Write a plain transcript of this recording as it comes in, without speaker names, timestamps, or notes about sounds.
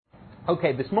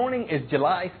Okay, this morning is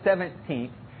July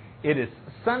 17th. It is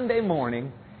Sunday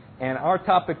morning, and our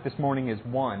topic this morning is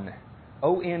one.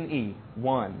 O-N-E,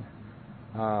 one.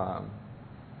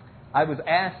 I was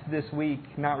asked this week,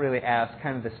 not really asked,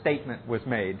 kind of the statement was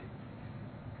made.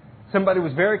 Somebody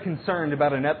was very concerned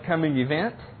about an upcoming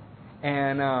event,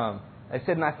 and I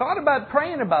said, and I thought about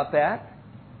praying about that,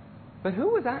 but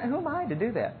who am I to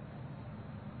do that?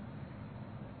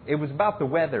 It was about the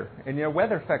weather. And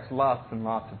weather affects lots and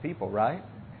lots of people, right?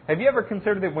 Have you ever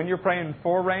considered that when you're praying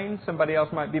for rain, somebody else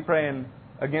might be praying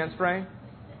against rain?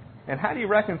 And how do you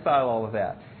reconcile all of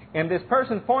that? And this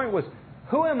person's point was,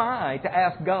 who am I to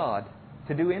ask God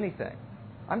to do anything?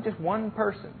 I'm just one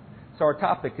person. So our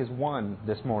topic is one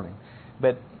this morning.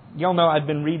 But y'all know I've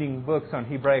been reading books on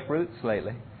Hebraic roots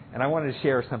lately, and I wanted to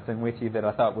share something with you that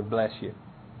I thought would bless you.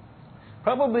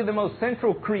 Probably the most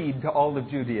central creed to all of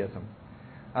Judaism.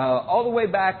 All the way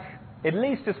back, at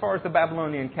least as far as the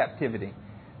Babylonian captivity,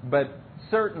 but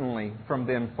certainly from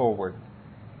then forward,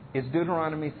 is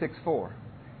Deuteronomy 6:4.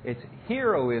 It's,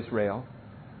 "Hear, O Israel,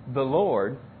 the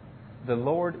Lord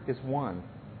is one.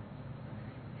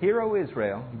 Hear, O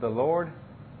Israel, the Lord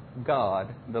God,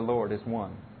 the Lord is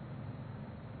one."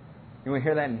 You want to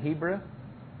hear that in Hebrew?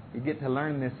 You get to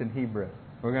learn this in Hebrew.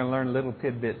 We're going to learn little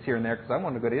tidbits here and there because I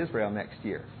want to go to Israel next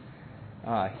year.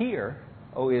 Hear,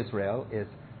 O Israel, is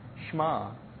Shema,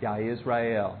 Ya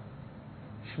Israel.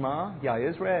 Shema, Ya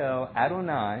Israel,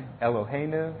 Adonai,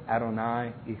 Eloheinu,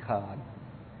 Adonai, Echad.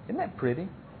 Isn't that pretty?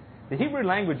 The Hebrew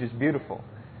language is beautiful.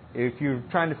 If you're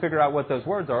trying to figure out what those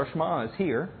words are, Shema is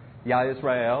here, Ya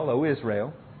Israel, O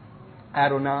Israel.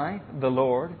 Adonai, the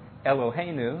Lord.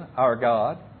 Eloheinu, our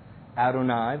God.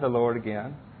 Adonai, the Lord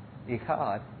again.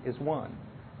 Echad is one.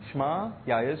 Shema,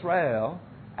 Ya Israel,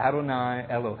 Adonai,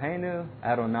 Eloheinu,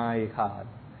 Adonai, Echad.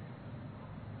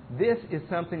 This is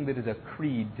something that is a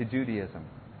creed to Judaism.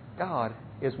 God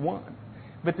is one.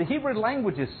 But the Hebrew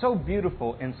language is so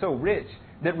beautiful and so rich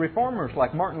that reformers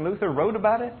like Martin Luther wrote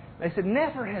about it. They said,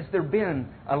 never has there been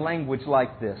a language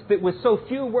like this that with so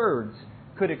few words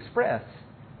could express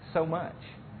so much.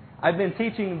 I've been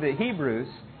teaching the Hebrews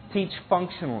teach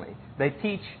functionally. They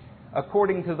teach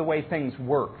according to the way things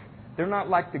work. They're not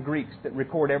like the Greeks that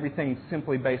record everything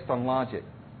simply based on logic.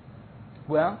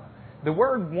 Well, the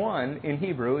word one in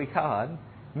Hebrew, echad,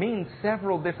 means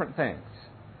several different things.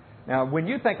 Now, when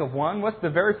you think of one, what's the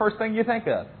very first thing you think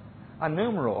of? A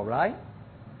numeral, right?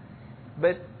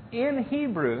 But in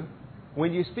Hebrew,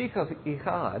 when you speak of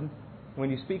echad,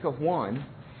 when you speak of one,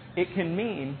 it can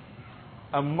mean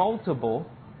a multiple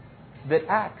that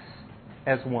acts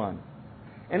as one.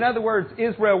 In other words,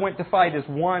 Israel went to fight as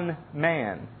one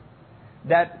man.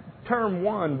 That term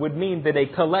one would mean that a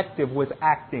collective was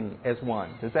acting as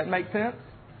one. Does that make sense?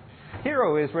 Hear,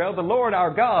 O Israel, the Lord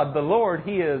our God, the Lord,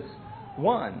 He is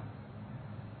one.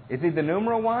 Is He the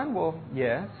numeral one? Well,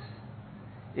 yes.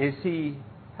 Is He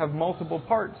have multiple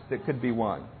parts that could be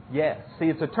one? Yes. See,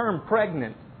 it's a term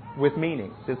pregnant with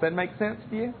meaning. Does that make sense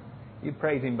to you? You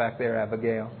praise Him back there,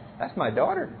 Abigail. That's my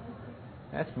daughter.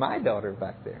 That's my daughter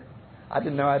back there. I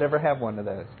didn't know I'd ever have one of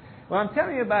those. Well, I'm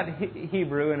telling you about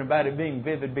Hebrew and about it being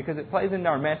vivid because it plays into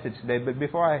our message today. But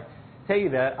before I tell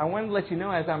you that, I want to let you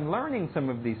know as I'm learning some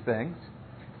of these things,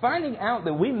 finding out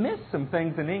that we miss some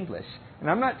things in English. And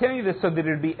I'm not telling you this so that it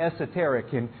would be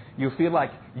esoteric and you feel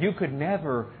like you could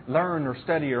never learn or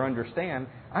study or understand.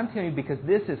 I'm telling you because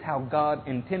this is how God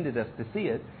intended us to see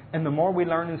it. And the more we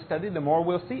learn and study, the more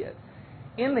we'll see it.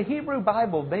 In the Hebrew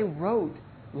Bible, they wrote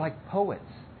like poets.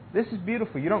 This is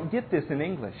beautiful. You don't get this in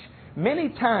English. Many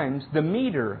times, the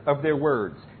meter of their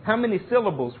words, how many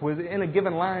syllables was in a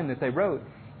given line that they wrote,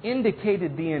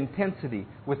 indicated the intensity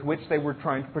with which they were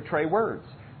trying to portray words.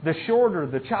 The shorter,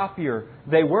 the choppier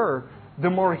they were, the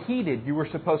more heated you were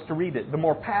supposed to read it, the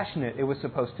more passionate it was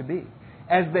supposed to be.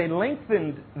 As they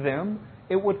lengthened them,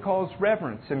 it would cause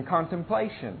reverence and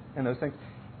contemplation and those things.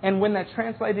 And when that's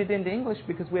translated into English,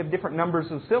 because we have different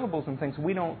numbers of syllables and things,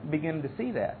 we don't begin to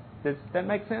see that. Does that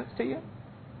make sense to you?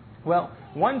 Well,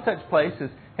 one such place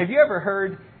is, have you ever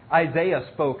heard Isaiah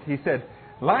spoke? He said,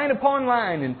 line upon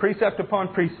line and precept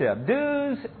upon precept,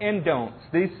 do's and don'ts.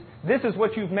 This is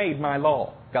what you've made my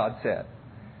law, God said.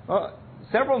 Well,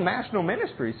 several national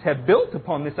ministries have built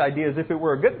upon this idea as if it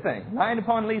were a good thing. Line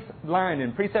upon line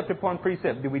and precept upon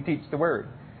precept do we teach the Word.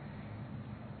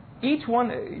 Each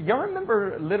one, y'all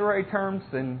remember literary terms?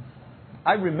 And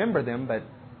I remember them, but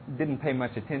didn't pay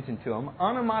much attention to them.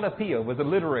 Onomatopoeia was a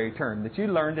literary term that you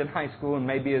learned in high school and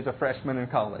maybe as a freshman in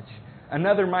college.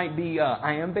 Another might be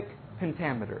iambic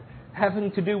pentameter,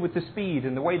 having to do with the speed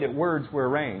and the way that words were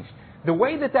arranged. The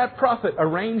way that prophet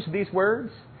arranged these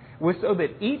words was so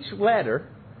that each letter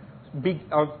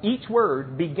each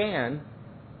word began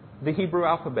the Hebrew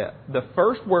alphabet. The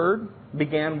first word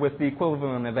began with the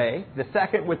equivalent of A, the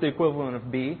second with the equivalent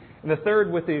of B, and the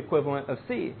third with the equivalent of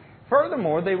C.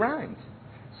 Furthermore, they rhymed.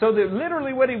 So that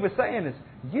literally what he was saying is,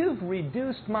 you've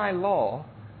reduced my law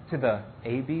to the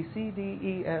A, B, C, D,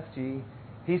 E, F, G.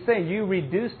 He's saying you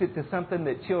reduced it to something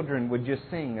that children would just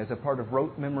sing as a part of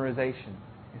rote memorization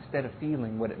instead of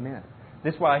feeling what it meant.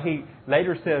 This is why he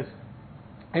later says,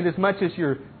 inasmuch as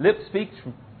your lips speak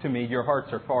to me, your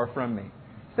hearts are far from me.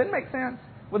 Does that make sense?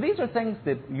 Well, these are things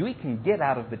that we can get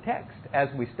out of the text as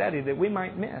we study that we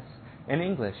might miss in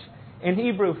English. In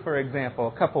Hebrew, for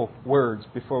example, a couple words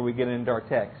before we get into our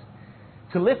text.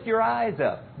 To lift your eyes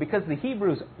up, because the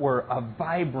Hebrews were a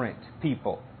vibrant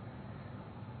people.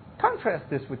 Contrast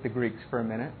this with the Greeks for a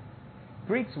minute.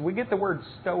 Greeks, we get the word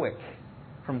stoic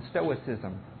from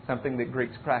stoicism, something that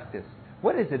Greeks practice.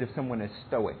 What is it if someone is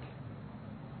stoic?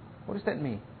 What does that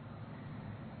mean?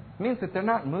 It means that they're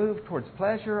not moved towards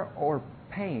pleasure or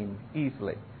pain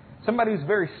easily. Somebody who's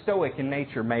very stoic in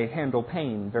nature may handle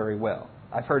pain very well.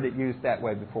 I've heard it used that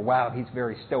way before. Wow, he's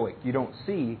very stoic. You don't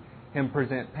see him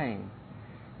present pain.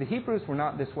 The Hebrews were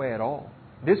not this way at all.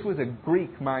 This was a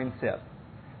Greek mindset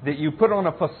that you put on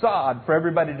a facade for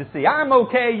everybody to see. I'm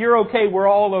okay, you're okay, we're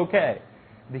all okay.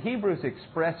 The Hebrews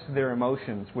expressed their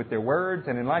emotions with their words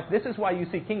and in life. This is why you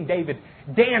see King David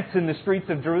dance in the streets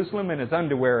of Jerusalem in his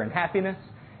underwear in happiness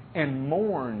and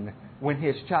mourn when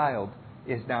his child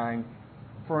is dying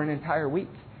for an entire week.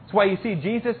 It's why you see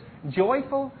Jesus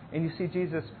joyful and you see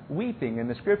Jesus weeping in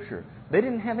the Scripture. They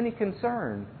didn't have any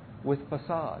concern with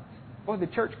facades. Boy, the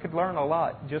church could learn a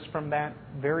lot just from that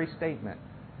very statement.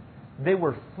 They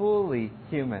were fully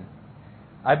human.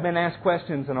 I've been asked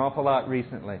questions an awful lot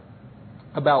recently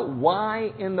about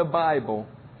why in the Bible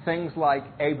things like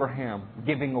Abraham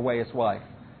giving away his wife,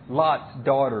 Lot's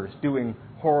daughters doing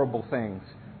horrible things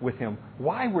with him.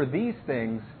 Why were these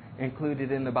things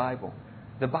included in the Bible?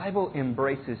 The Bible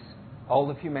embraces all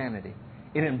of humanity.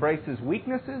 It embraces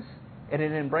weaknesses and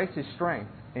it embraces strength.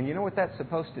 And you know what that's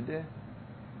supposed to do?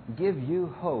 Give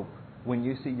you hope when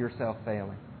you see yourself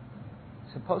failing.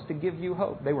 It's supposed to give you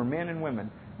hope. They were men and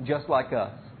women just like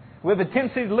us. We have a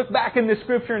tendency to look back in the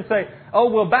Scripture and say, oh,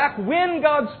 well, back when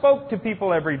God spoke to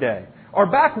people every day, or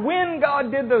back when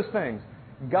God did those things.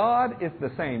 God is the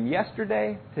same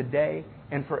yesterday, today,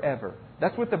 and forever.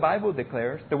 That's what the Bible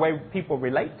declares. The way people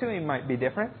relate to Him might be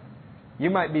different.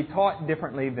 You might be taught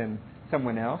differently than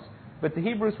someone else. But the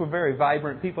Hebrews were very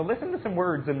vibrant people. Listen to some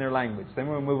words in their language. Then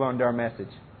we'll move on to our message.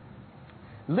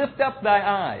 Lift up thy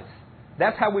eyes.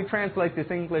 That's how we translate this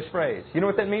English phrase. You know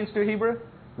what that means to a Hebrew?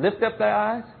 Lift up thy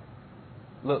eyes.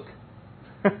 Look.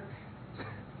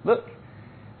 Look.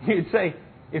 You'd say,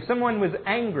 if someone was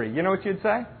angry, you know what you'd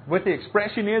say? What the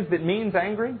expression is that means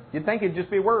angry? You'd think it'd just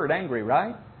be a word, angry,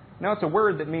 right? No, it's a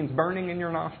word that means burning in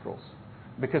your nostrils.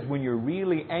 Because when you're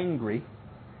really angry,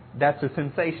 that's a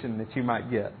sensation that you might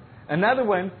get. Another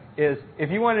one is, if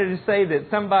you wanted to say that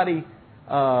somebody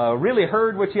really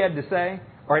heard what you had to say,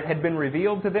 or it had been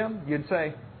revealed to them, you'd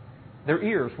say, their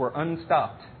ears were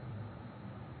unstopped.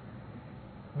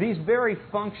 These very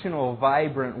functional,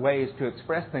 vibrant ways to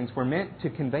express things were meant to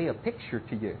convey a picture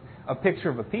to you. A picture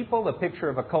of a people, a picture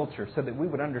of a culture, so that we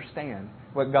would understand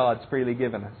what God's freely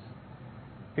given us.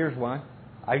 Here's one.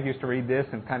 I used to read this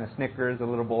and kind of snicker as a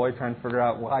little boy, trying to figure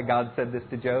out why God said this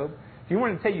to Job. If you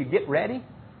wanted to tell you, get ready,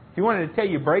 if you wanted to tell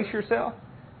you, brace yourself,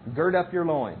 gird up your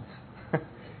loins.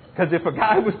 Because if a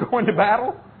guy was going to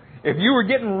battle, if you were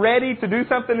getting ready to do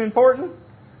something important,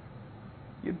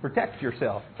 you'd protect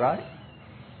yourself, right?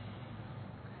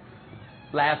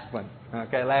 Last one.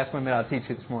 Okay, last one that I'll teach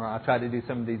you this morning. I'll try to do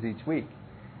some of these each week.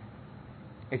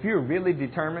 If you're really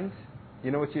determined,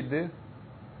 you know what you'd do?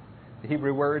 The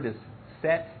Hebrew word is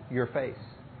set your face.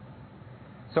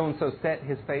 So-and-so set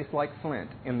his face like flint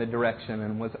in the direction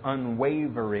and was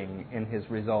unwavering in his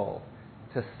resolve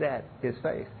to set his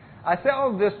face. I say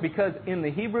all of this because in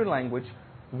the Hebrew language,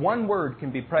 one word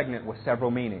can be pregnant with several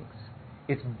meanings.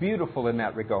 It's beautiful in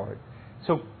that regard.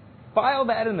 So file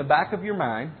that in the back of your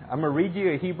mind. I'm going to read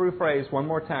you a Hebrew phrase one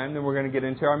more time, then we're going to get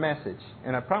into our message.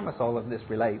 And I promise all of this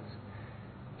relates.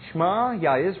 Shema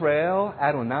Ya Israel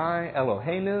Adonai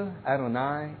Eloheinu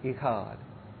Adonai Echad.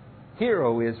 Hear,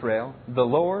 O Israel, the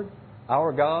Lord,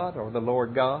 our God, or the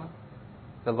Lord God.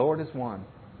 The Lord is one.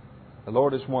 The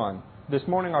Lord is one. This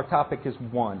morning our topic is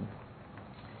one.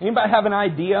 Anybody have an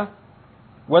idea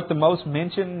what the most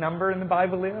mentioned number in the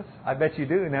Bible is? I bet you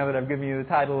do now that I've given you the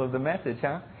title of the message,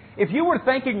 huh? If you were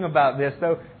thinking about this,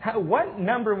 though, what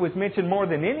number was mentioned more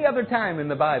than any other time in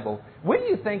the Bible? Wouldn't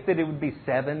you think that it would be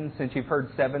 7, since you've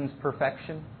heard 7's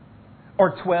perfection?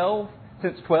 Or 12,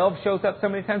 since 12 shows up so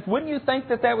many times? Wouldn't you think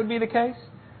that that would be the case?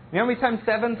 You know how many times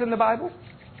 7's in the Bible?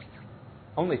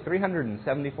 Only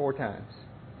 374 times.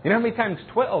 You know how many times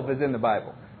 12 is in the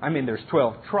Bible? I mean, there's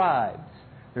 12 tribes.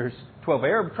 There's 12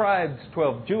 Arab tribes,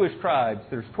 12 Jewish tribes.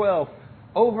 There's 12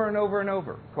 over and over and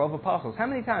over. 12 apostles. How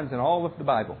many times in all of the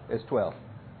Bible is 12?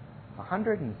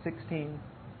 116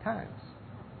 times.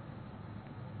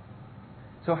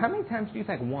 So how many times do you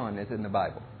think 1 is in the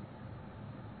Bible?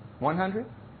 100?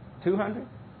 200?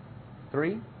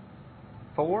 3?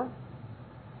 4?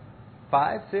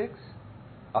 5? 6?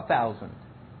 1,000?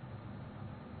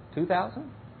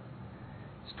 2,000?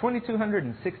 It's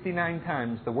 2,269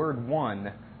 times the word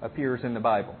 1 appears in the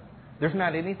Bible. There's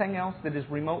not anything else that is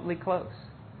remotely close.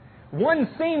 1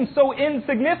 seems so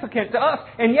insignificant to us,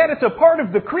 and yet it's a part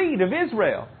of the creed of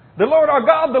Israel. The Lord our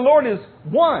God, the Lord is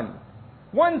one.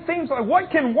 1 seems like,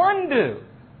 what can 1 do?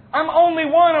 I'm only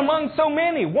one among so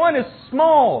many. 1 is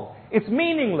small. It's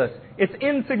meaningless. It's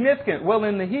insignificant. Well,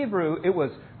 in the Hebrew, it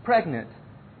was pregnant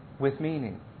with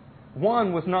meaning.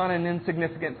 1 was not an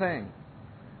insignificant thing.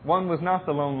 1 was not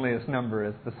the loneliest number,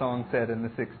 as the song said in the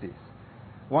 60s.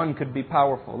 1 could be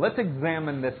powerful. Let's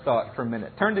examine this thought for a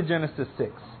minute. Turn to Genesis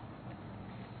 6.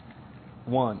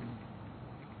 1.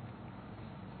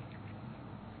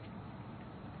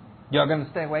 Y'all going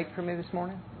to stay awake for me this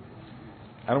morning?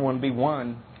 I don't want to be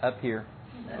 1 up here,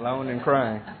 alone and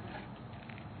crying.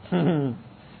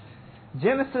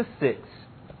 Genesis 6.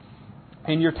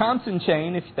 In your Thompson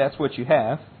chain, if that's what you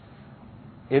have,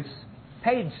 it's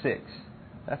page 6.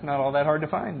 That's not all that hard to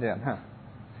find then, huh?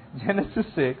 Genesis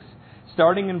 6,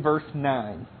 starting in verse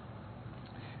 9.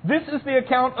 This is the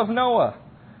account of Noah.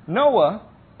 Noah,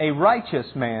 a righteous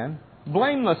man,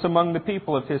 blameless among the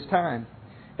people of his time.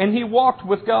 And he walked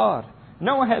with God.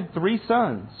 Noah had 3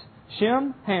 sons,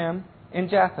 Shem, Ham, and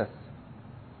Japheth.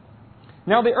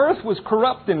 Now the earth was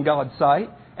corrupt in God's sight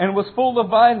and was full of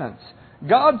violence.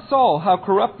 God saw how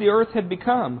corrupt the earth had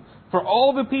become, for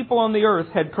all the people on the earth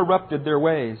had corrupted their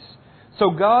ways.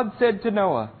 So God said to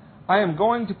Noah, I am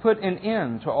going to put an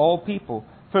end to all people,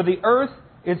 for the earth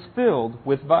is filled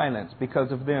with violence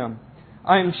because of them.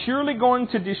 I am surely going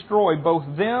to destroy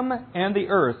both them and the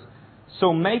earth.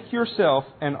 So make yourself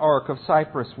an ark of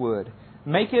cypress wood.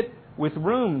 Make it with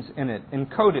rooms in it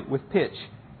and coat it with pitch,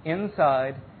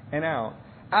 inside and out.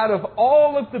 Out of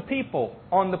all of the people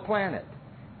on the planet,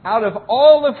 out of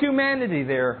all of humanity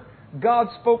there, God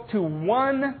spoke to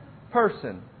 1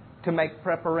 person to make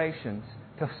preparations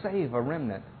to save a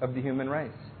remnant of the human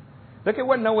race. Look at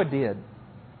what Noah did.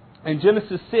 In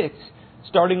Genesis 6,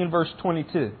 starting in verse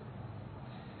 22.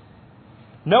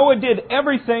 Noah did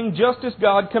everything just as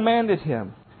God commanded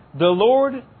him. The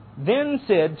Lord then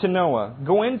said to Noah,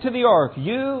 Go into the ark,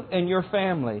 you and your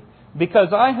family, because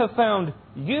I have found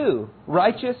you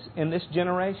righteous in this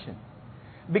generation.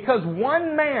 Because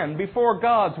 1 man before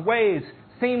God's ways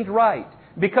seemed right,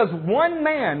 because 1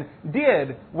 man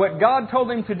did what God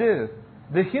told him to do,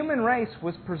 the human race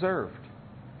was preserved.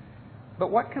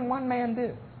 But what can 1 man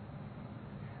do?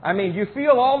 I mean, you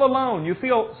feel all alone. You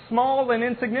feel small and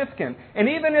insignificant. And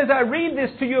even as I read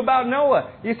this to you about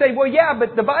Noah, you say, well, yeah,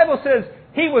 but the Bible says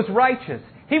he was righteous.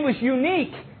 He was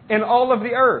unique in all of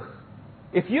the earth.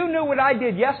 If you knew what I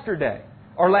did yesterday,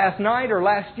 or last night, or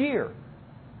last year,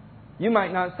 you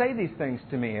might not say these things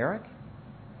to me, Eric.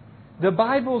 The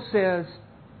Bible says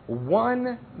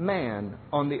 1 man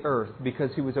on the earth, because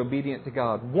he was obedient to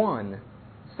God, 1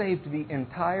 saved the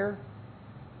entire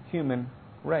human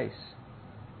race.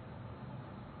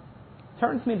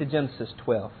 Turn with me to Genesis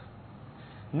 12.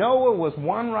 Noah was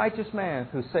 1 righteous man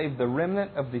who saved the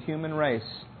remnant of the human race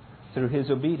through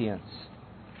his obedience.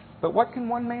 But what can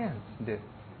 1 man do?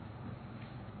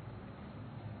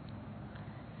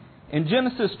 In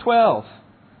Genesis 12,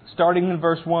 starting in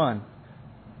verse 1, it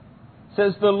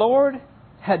says, The Lord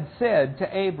had said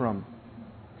to Abram,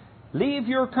 Leave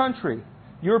your country,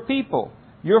 your people,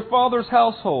 your father's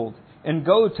household, and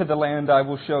go to the land I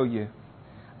will show you.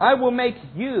 I will make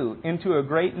you into a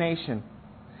great nation,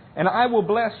 and I will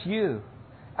bless you.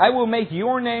 I will make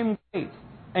your name great,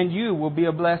 and you will be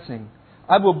a blessing.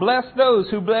 I will bless those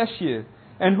who bless you,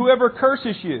 and whoever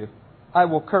curses you, I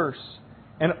will curse.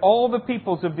 And all the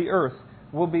peoples of the earth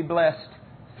will be blessed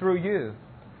through you.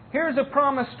 Here's a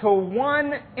promise to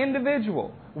 1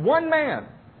 individual, 1 man.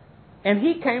 And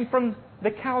he came from the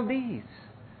Chaldees.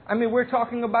 I mean, we're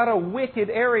talking about a wicked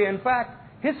area. In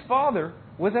fact, his father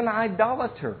was an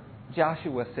idolater,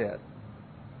 Joshua said.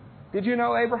 Did you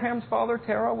know Abraham's father,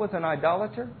 Terah, was an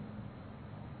idolater?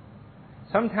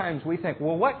 Sometimes we think,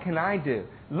 well, what can I do?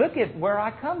 Look at where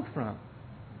I come from.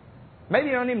 Maybe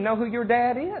you don't even know who your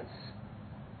dad is.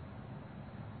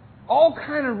 all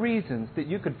kind of reasons that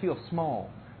you could feel small.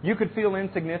 You could feel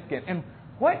insignificant. And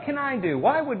what can I do?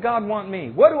 Why would God want me?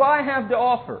 What do I have to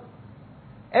offer?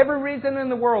 Every reason in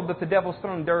the world that the devil's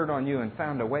thrown dirt on you and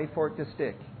found a way for it to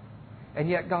stick. And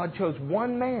yet God chose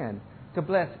one man to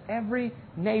bless every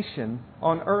nation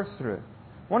on earth through.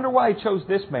 Wonder why He chose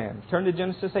this man. Turn to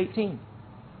Genesis 18.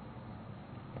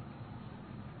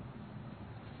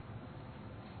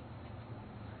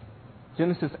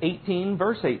 Genesis 18,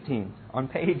 verse 18, on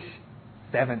page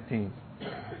 17.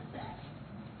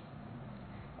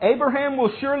 Abraham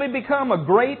will surely become a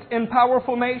great and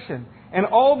powerful nation, and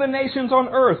all the nations on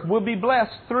earth will be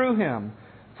blessed through him.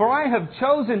 For I have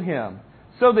chosen him,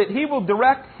 so that he will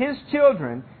direct his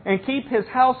children and keep his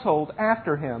household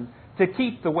after him, to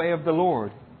keep the way of the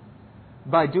Lord,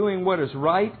 by doing what is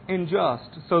right and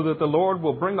just, so that the Lord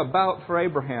will bring about for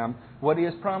Abraham what He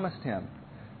has promised him.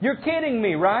 You're kidding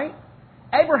me, right?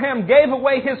 Abraham gave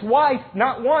away his wife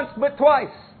not once but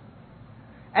twice.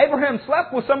 Abraham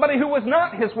slept with somebody who was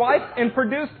not his wife and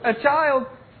produced a child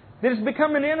that has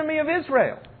become an enemy of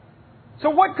Israel. So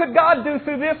what could God do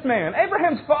through this man?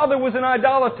 Abraham's father was an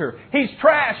idolater. He's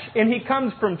trash and he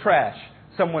comes from trash,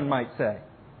 someone might say.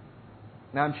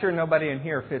 Now I'm sure nobody in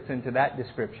here fits into that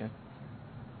description.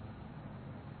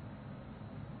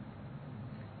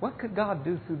 What could God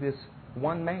do through this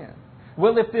one man?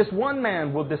 Well, if this one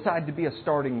man will decide to be a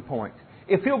starting point,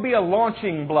 if he'll be a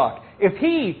launching block, if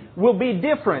he will be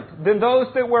different than those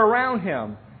that were around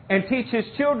him and teach his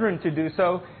children to do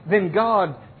so, then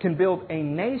God can build a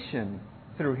nation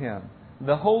through him,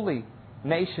 the holy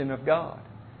nation of God.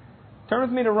 Turn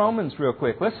with me to Romans real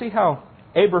quick. Let's see how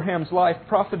Abraham's life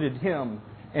profited him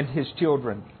and his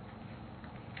children.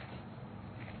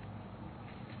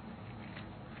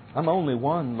 I'm only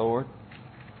one, Lord.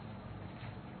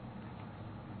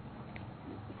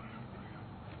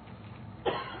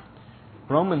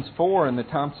 Romans 4 in the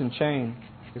Thompson Chain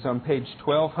is on page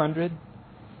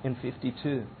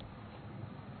 1252.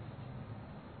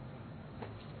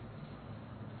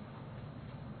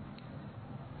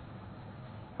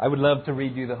 I would love to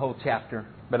read you the whole chapter,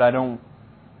 but I don't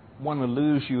want to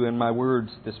lose you in my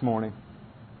words this morning.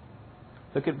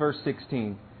 Look at verse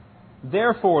 16.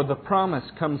 Therefore the promise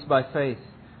comes by faith,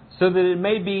 so that it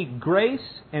may be grace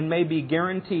and may be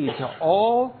guaranteed to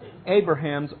all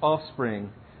Abraham's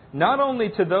offspring, not only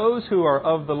to those who are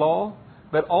of the law,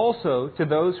 but also to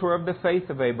those who are of the faith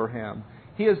of Abraham.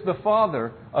 He is the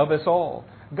father of us all.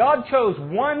 God chose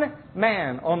one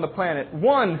man on the planet,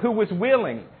 one who was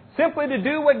willing simply to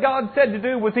do what God said to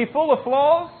do. Was he full of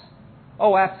flaws?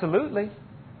 Oh, absolutely.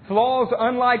 Flaws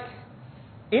unlike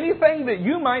anything that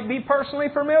you might be personally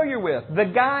familiar with.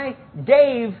 The guy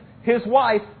gave his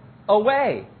wife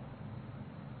away.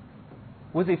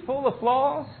 Was he full of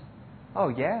flaws? Oh,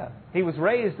 yeah. He was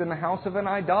raised in the house of an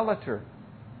idolater.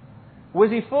 Was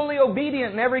he fully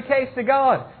obedient in every case to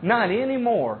God? Not any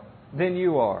more than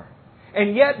you are.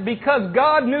 And yet, because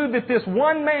God knew that this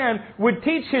one man would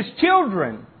teach his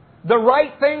children the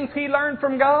right things he learned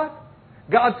from God,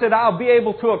 God said, I'll be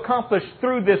able to accomplish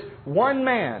through this one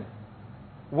man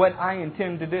what I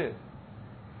intend to do.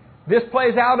 This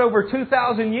plays out over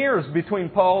 2,000 years between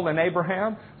Paul and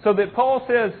Abraham, so that Paul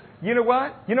says, you know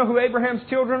what? You know who Abraham's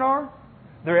children are?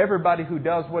 They're everybody who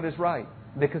does what is right.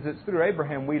 Because it's through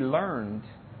Abraham we learned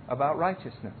about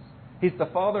righteousness. He's the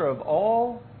father of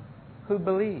all who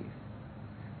believe.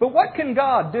 But what can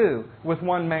God do with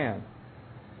one man?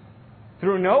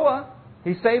 Through Noah,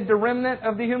 He saved a remnant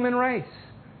of the human race.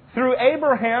 Through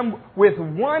Abraham, with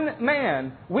one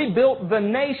man, we built the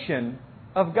nation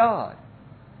of God.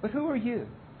 But who are you?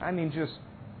 I mean, just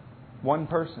one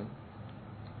person.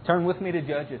 Turn with me to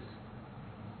Judges.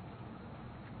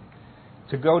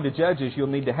 To go to Judges, you'll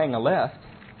need to hang a left.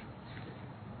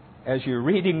 As you're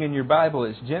reading in your Bible,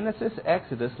 it's Genesis,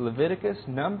 Exodus, Leviticus,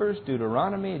 Numbers,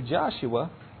 Deuteronomy, Joshua,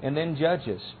 and then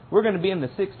Judges. We're going to be in the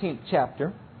 16th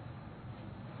chapter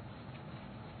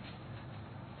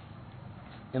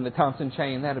in the Thompson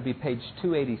Chain. That'll be page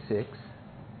 286.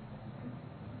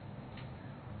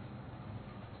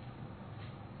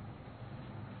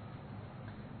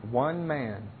 One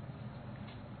man.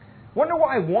 Wonder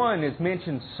why one is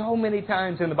mentioned so many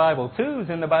times in the Bible. Two is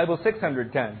in the Bible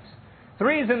 600 times.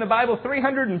 Three is in the Bible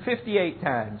 358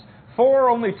 times. Four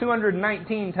only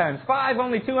 219 times. Five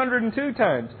only 202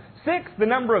 times. Six, the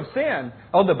number of sin.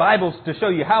 Oh, the Bible's to show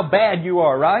you how bad you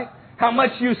are, right? How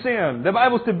much you sin. The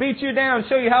Bible's to beat you down,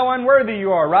 show you how unworthy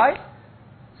you are, right?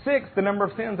 Six, the number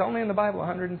of sins, only in the Bible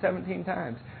 117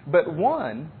 times. But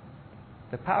one,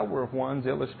 the power of one's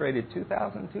illustrated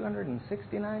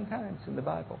 2,269 times in the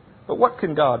Bible. But what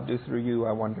can God do through you,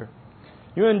 I wonder?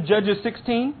 You're in Judges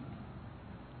 16.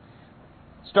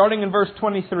 starting in verse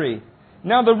 23.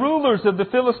 Now the rulers of the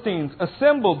Philistines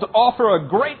assembled to offer a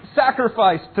great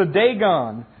sacrifice to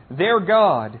Dagon, their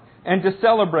god, and to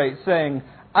celebrate, saying,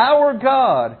 Our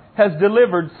God has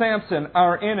delivered Samson,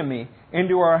 our enemy,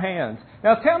 into our hands.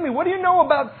 Now tell me, what do you know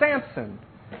about Samson?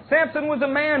 Samson was a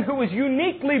man who was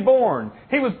uniquely born.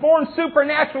 He was born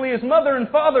supernaturally. His mother and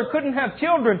father couldn't have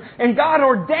children, and God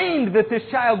ordained that this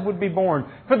child would be born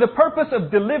for the purpose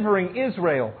of delivering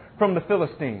Israel from the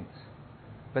Philistines.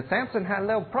 But Samson had a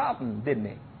little problem, didn't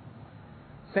he?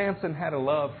 Samson had a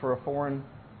love for foreign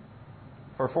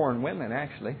women,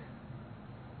 actually.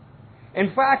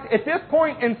 In fact, at this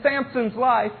point in Samson's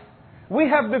life, we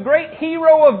have the great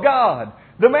hero of God,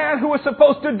 the man who was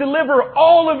supposed to deliver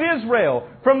all of Israel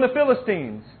from the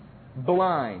Philistines,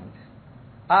 blind,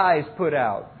 eyes put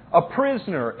out, a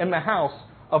prisoner in the house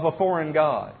of a foreign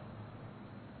god.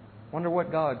 Wonder what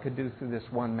God could do through this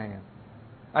one man.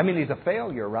 I mean, he's a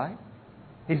failure, right?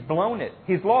 He's blown it.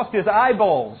 He's lost his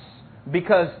eyeballs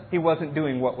because he wasn't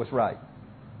doing what was right.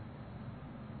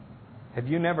 Have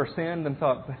you never sinned and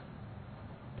thought,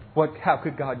 how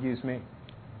could God use me?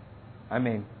 I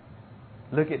mean,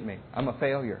 look at me. I'm a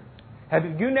failure. Have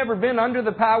you never been under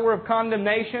the power of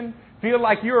condemnation? Feel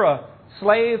like you're a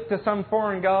slave to some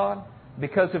foreign god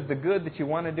because of the good that you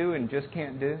want to do and just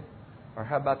can't do? Or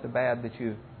how about the bad that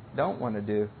you don't want to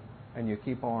do and you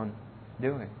keep on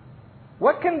doing?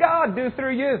 What can God do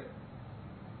through you?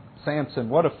 Samson,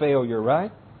 what a failure,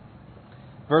 right?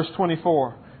 Verse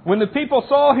 24. When the people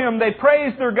saw him, they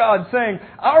praised their God, saying,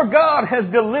 Our God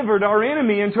has delivered our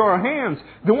enemy into our hands,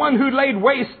 the one who laid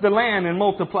waste the land and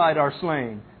multiplied our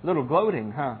slain. A little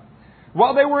gloating, huh?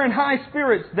 While they were in high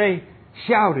spirits, they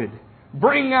shouted,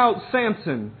 Bring out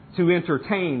Samson to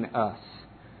entertain us.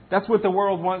 That's what the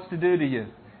world wants to do to you.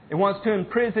 It wants to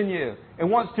imprison you. It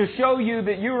wants to show you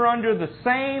that you are under the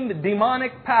same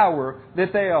demonic power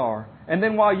that they are. And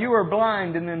then while you are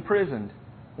blind and imprisoned,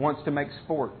 wants to make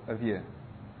sport of you.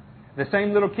 The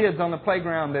same little kids on the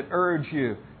playground that urge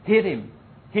you, hit him,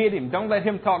 don't let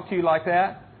him talk to you like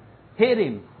that. Hit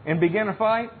him and begin a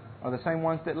fight are the same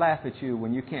ones that laugh at you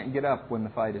when you can't get up when the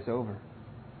fight is over.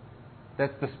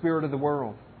 That's the spirit of the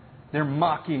world. They're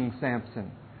mocking Samson.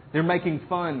 They're making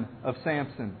fun of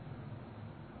Samson.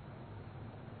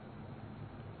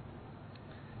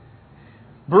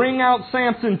 Bring out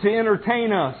Samson to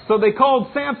entertain us. So they called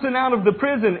Samson out of the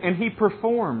prison, and he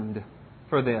performed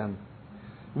for them.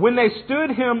 When they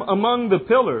stood him among the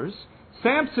pillars,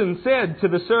 Samson said to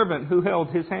the servant who held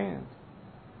his hand,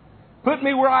 Put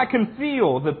me where I can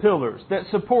feel the pillars that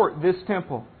support this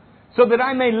temple, so that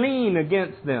I may lean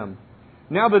against them.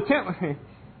 Now the temple,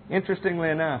 interestingly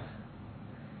enough,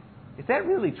 is that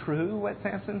really true what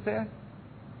Samson said?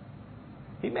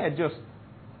 He may have just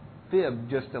fibbed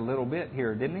just a little bit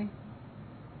here, didn't he?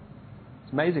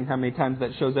 It's amazing how many times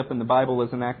that shows up in the Bible as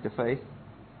an act of faith.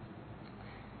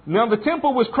 Now the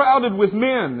temple was crowded with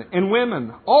men and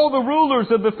women. All the rulers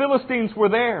of the Philistines were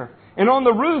there. And on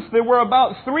the roof there were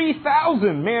about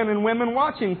 3,000 men and women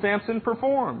watching Samson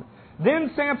perform.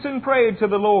 Then Samson prayed to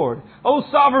the Lord, O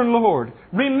sovereign Lord,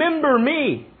 remember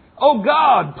me. O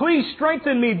God, please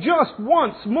strengthen me just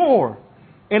once more.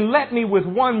 And let me with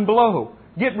one blow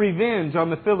get revenge on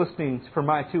the Philistines for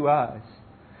my 2 eyes.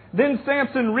 Then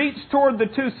Samson reached toward the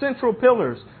 2 central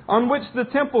pillars on which the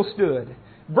temple stood,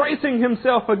 bracing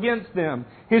himself against them,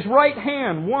 his right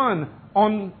hand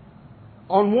on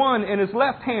one and his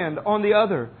left hand on the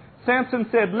other. Samson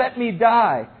said, Let me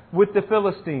die with the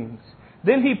Philistines.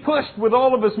 Then he pushed with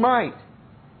all of his might,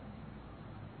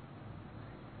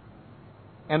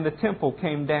 and the temple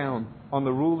came down on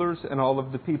the rulers and all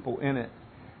of the people in it.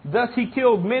 Thus he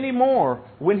killed many more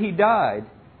when he died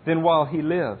than while he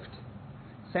lived.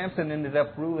 Samson ended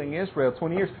up ruling Israel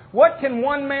 20 years. What can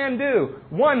one man do?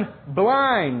 One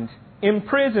blind,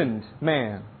 imprisoned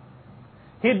man.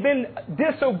 He had been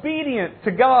disobedient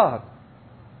to God.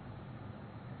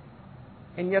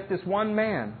 And yet this one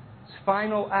man's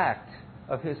final act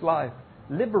of his life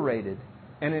liberated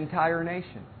an entire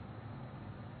nation.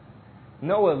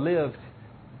 Noah lived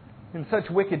in such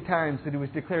wicked times that he was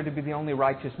declared to be the only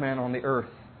righteous man on the earth.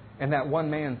 And that one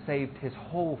man saved his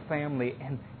whole family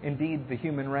and indeed the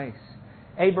human race.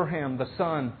 Abraham, the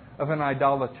son of an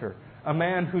idolater. A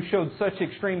man who showed such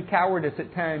extreme cowardice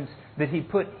at times that he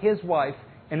put his wife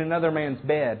in another man's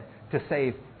bed to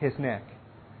save his neck.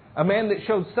 A man that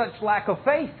showed such lack of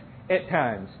faith at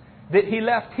times that he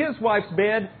left his wife's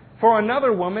bed for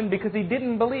another woman because he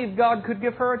didn't believe God could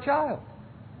give her a child.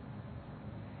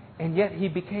 And yet he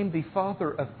became the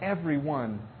father of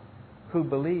everyone who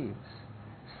believes.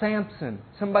 Samson,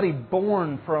 somebody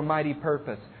born for a mighty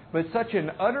purpose, but such an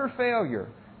utter failure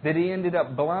that he ended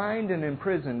up blind and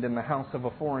imprisoned in the house of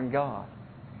a foreign god.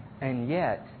 And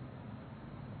yet,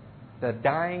 the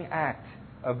dying act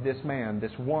of this man,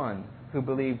 this one who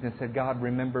believed and said, God,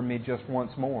 remember me just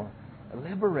once more,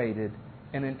 liberated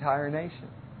an entire nation.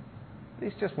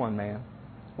 He's just one man.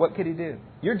 What could he do?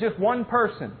 You're just one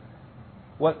person.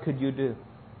 What could you do?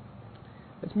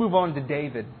 Let's move on to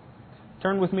David.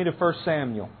 Turn with me to 1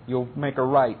 Samuel. You'll make a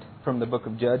right from the book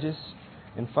of Judges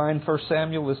and find 1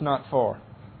 Samuel is not far.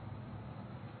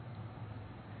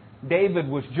 David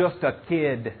was just a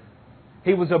kid.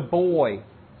 He was a boy,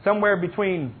 somewhere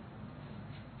between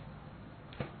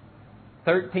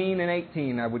 13 and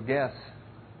 18, I would guess.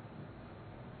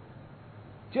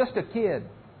 Just a kid.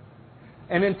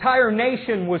 An entire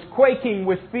nation was quaking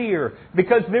with fear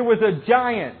because there was a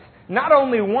giant. Not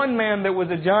only one man that was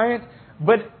a giant,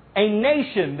 but a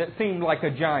nation that seemed like a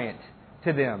giant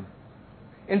to them.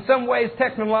 In some ways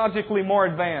technologically more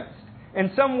advanced.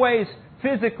 In some ways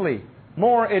physically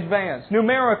more advanced.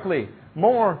 Numerically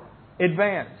more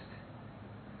advanced.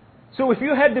 So if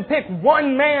you had to pick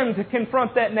one man to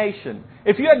confront that nation,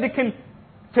 if you had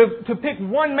to pick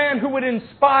one man who would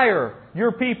inspire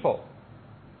your people,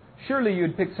 surely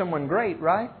you'd pick someone great,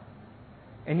 right?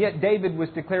 And yet David was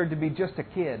declared to be just a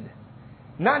kid.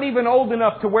 Not even old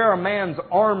enough to wear a man's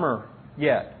armor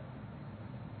yet.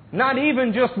 Not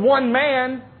even just one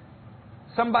man.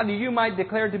 Somebody you might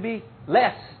declare to be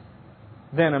less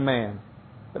than a man.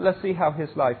 But let's see how his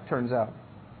life turns out.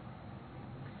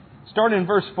 Start in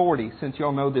verse 40, since you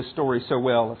all know this story so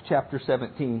well, of chapter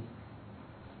 17.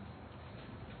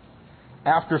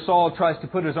 After Saul tries to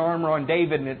put his armor on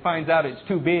David and it finds out it's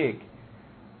too big.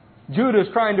 Judah's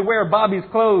trying to wear Bobby's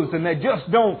clothes and they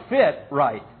just don't fit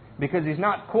right because he's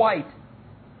not quite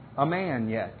a man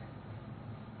yet.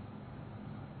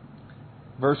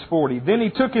 Verse 40. Then he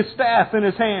took his staff in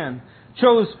his hand,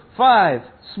 chose 5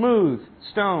 smooth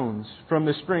stones from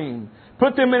the stream,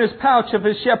 put them in his pouch of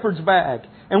his shepherd's bag,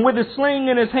 and with his sling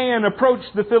in his hand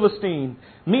approached the Philistine.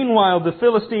 Meanwhile, the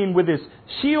Philistine with his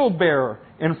shield bearer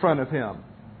in front of him.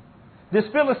 This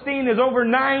Philistine is over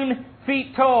 9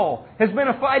 feet tall, has been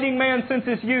a fighting man since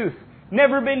his youth,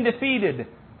 never been defeated,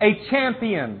 a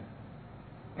champion.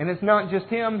 And it's not just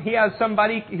him, he has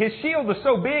somebody, his shield is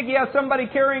so big, he has somebody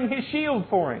carrying his shield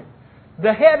for him.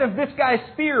 The head of this guy's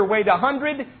spear weighed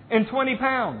 120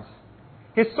 pounds.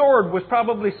 His sword was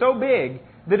probably so big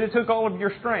that it took all of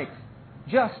your strength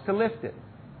just to lift it.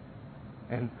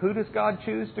 And who does God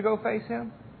choose to go face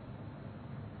him?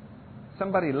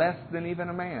 Somebody less than even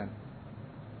a man.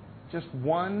 Just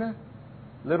one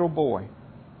little boy.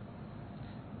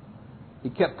 He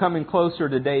kept coming closer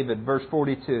to David, verse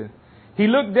 42. He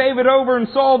looked David over and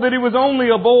saw that he was only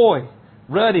a boy,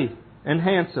 ruddy and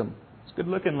handsome. It's good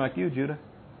looking like you, Judah.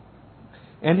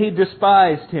 And he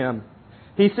despised him.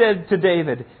 He said to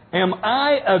David, Am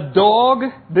I a dog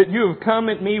that you have come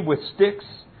at me with sticks?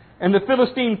 And the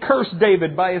Philistine cursed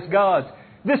David by his gods.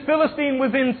 This Philistine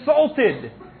was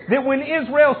insulted that when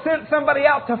Israel sent somebody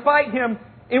out to fight him,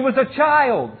 it was a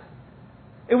child.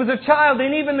 It was a child,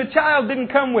 and even the child didn't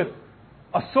come with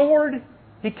a sword.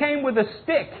 He came with a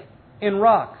stick in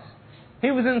rocks.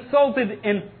 He was insulted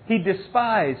and he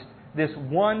despised this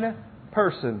one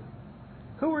person.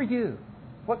 Who are you?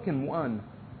 What can one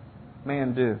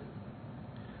man do?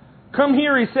 Come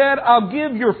here, he said, I'll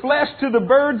give your flesh to the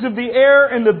birds of the air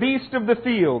and the beasts of the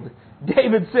field.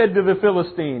 David said to the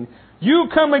Philistine, You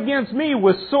come against me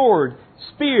with sword,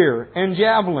 spear, and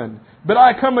javelin, but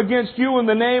I come against you in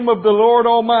the name of the Lord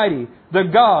Almighty, the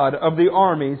God of the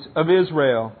armies of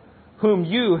Israel, whom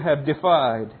you have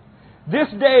defied. This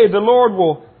day the Lord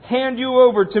will hand you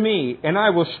over to me, and I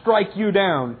will strike you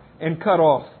down and cut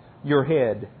off your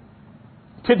head.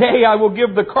 Today I will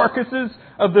give the carcasses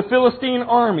of the Philistine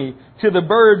army to the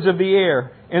birds of the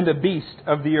air and the beasts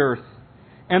of the earth.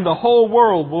 And the whole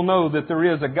world will know that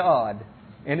there is a God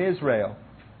in Israel.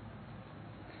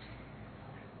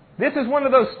 This is one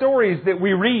of those stories that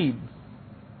we read.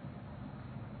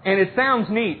 And it sounds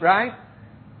neat, right?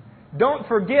 Don't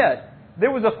forget,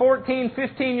 there was a 14,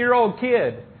 15-year-old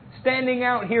kid standing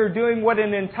out here doing what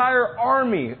an entire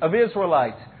army of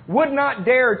Israelites would not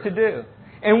dare to do.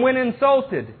 And when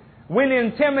insulted, when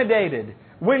intimidated,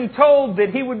 when told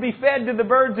that he would be fed to the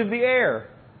birds of the air,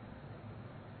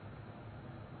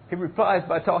 he replies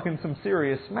by talking some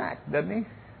serious smack, doesn't he?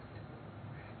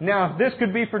 Now, this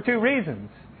could be for 2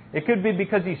 reasons. It could be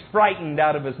because he's frightened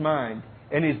out of his mind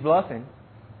and he's bluffing.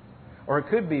 Or it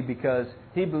could be because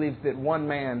he believes that one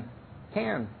man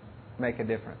can make a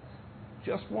difference.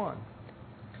 Just one.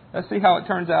 Let's see how it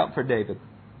turns out for David.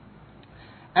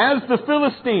 As the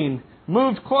Philistine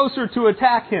moved closer to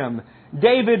attack him,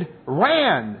 David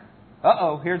ran.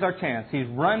 Here's our chance. He's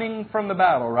running from the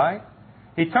battle, right?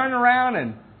 He turned around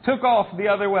and took off the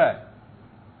other way.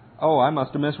 I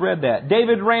must have misread that.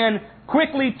 David ran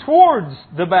quickly towards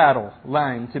the battle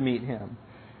line to meet him.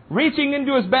 Reaching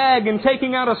into his bag and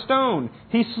taking out a stone,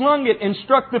 he slung it and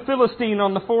struck the Philistine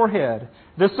on the forehead.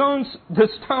 The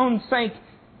stone sank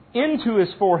into his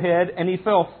forehead and he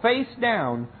fell face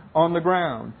down on the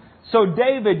ground. So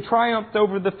David triumphed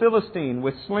over the Philistine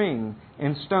with sling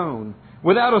and stone.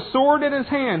 Without a sword in his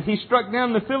hand, he struck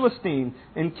down the Philistine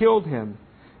and killed him.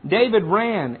 David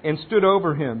ran and stood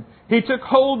over him. He took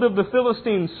hold of the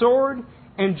Philistine's sword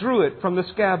and drew it from the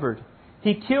scabbard.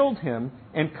 He killed him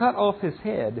and cut off his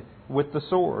head with the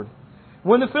sword.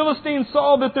 When the Philistines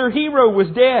saw that their hero was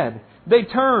dead, they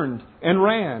turned and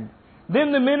ran.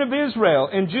 Then the men of Israel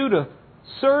and Judah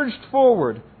surged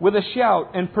forward with a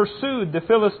shout and pursued the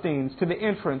Philistines to the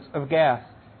entrance of Gath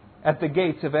at the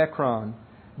gates of Ekron.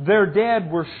 Their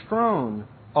dead were strewn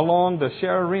along the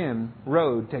Shaaraim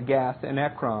road to Gath and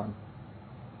Ekron.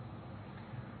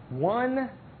 One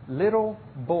little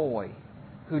boy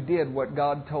who did what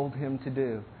God told him to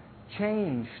do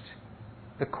changed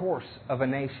the course of a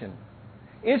nation.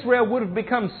 Israel would have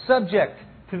become subject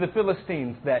to the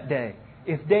Philistines that day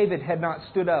if David had not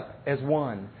stood up as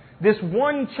one. This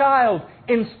one child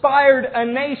inspired a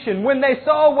nation. When they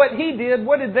saw what he did,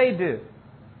 what did they do?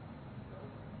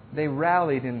 They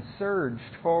rallied and surged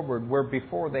forward where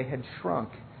before they had shrunk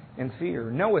in fear.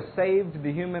 Noah saved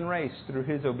the human race through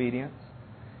his obedience.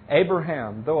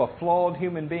 Abraham, though a flawed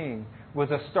human being, was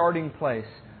a starting place,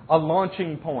 a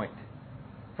launching point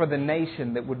for the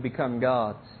nation that would become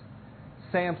God's.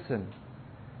 Samson,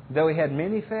 though he had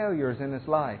many failures in his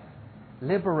life,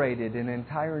 liberated an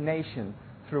entire nation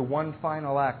through one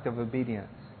final act of obedience.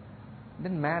 It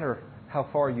doesn't matter how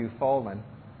far you've fallen.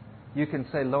 You can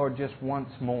say, Lord, just once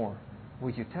more,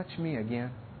 will you touch me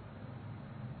again?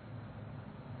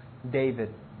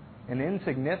 David, an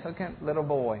insignificant little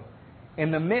boy,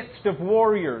 in the midst of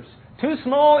warriors, too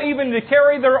small even to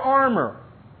carry their armor,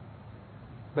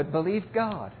 but believed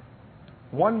God.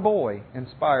 One boy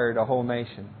inspired a whole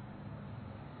nation.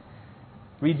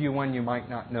 Read you one you might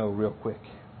not know real quick.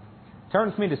 Turn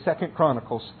with me to 2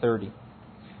 Chronicles 30.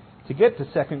 To get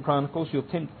to 2 Chronicles, you'll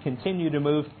continue to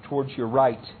move towards your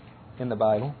right in the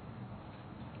Bible.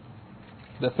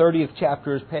 The 30th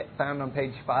chapter is found on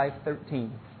page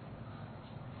 513.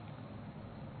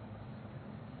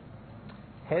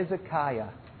 Hezekiah.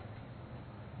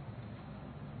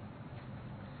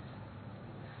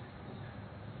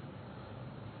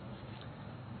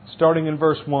 Starting in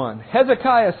verse 1.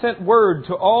 Hezekiah sent word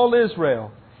to all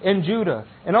Israel and Judah,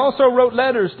 and also wrote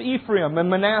letters to Ephraim and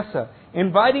Manasseh,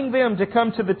 inviting them to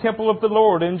come to the temple of the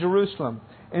Lord in Jerusalem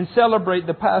and celebrate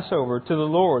the Passover to the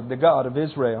Lord, the God of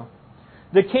Israel.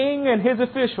 The king and his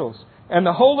officials and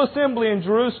the whole assembly in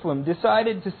Jerusalem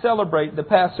decided to celebrate the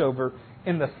Passover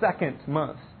in the 2nd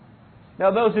month.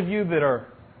 Now, those of you that are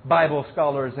Bible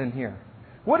scholars in here,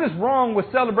 what is wrong with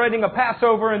celebrating a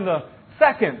Passover in the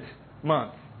 2nd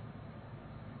month?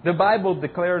 The Bible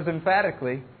declares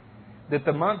emphatically that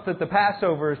the month that the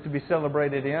Passover is to be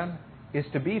celebrated in is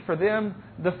to be for them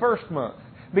the 1st month.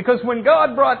 Because when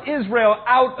God brought Israel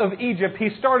out of Egypt, He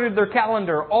started their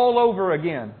calendar all over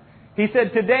again. He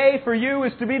said, today for you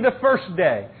is to be the 1st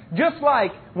day. Just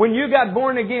like when you got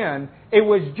born again, it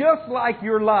was just like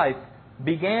your life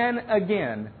began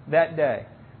again that day.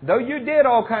 Though you did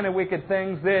all kind of wicked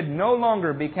things, they'd no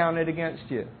longer be counted against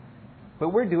you. But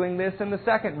we're doing this in the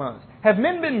 2nd month. Have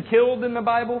men been killed in the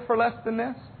Bible for less than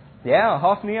this? Yeah,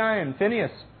 Hophni and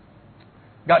Phinehas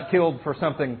got killed for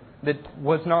something that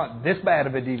was not this bad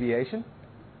of a deviation.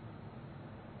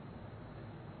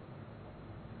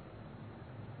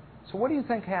 So what do you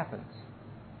think happens?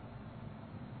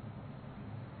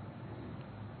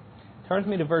 Turn with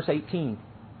me to verse 18.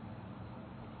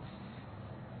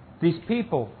 These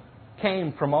people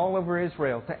came from all over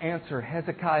Israel to answer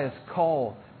Hezekiah's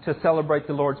call to celebrate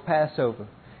the Lord's Passover.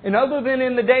 And other than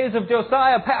in the days of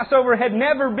Josiah, Passover had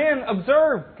never been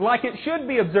observed like it should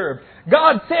be observed.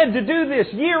 God said to do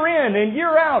this year in and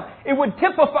year out. It would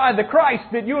typify the Christ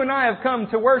that you and I have come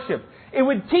to worship. It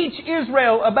would teach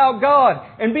Israel about God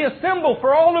and be a symbol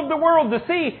for all of the world to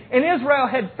see. And Israel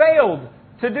had failed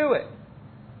to do it.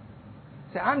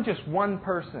 Say, I'm just one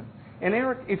person. And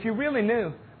Eric, if you really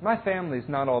knew, my family's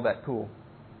not all that cool.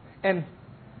 And,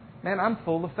 man, I'm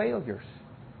full of failures.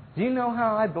 Do you know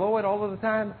how I blow it all of the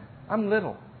time? I'm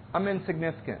little. I'm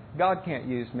insignificant. God can't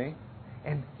use me.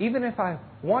 And even if I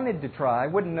wanted to try, I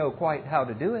wouldn't know quite how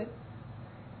to do it.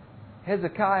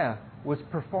 Hezekiah was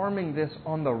performing this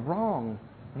on the wrong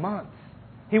month.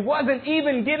 He wasn't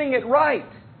even getting it right.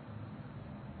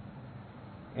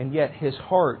 And yet his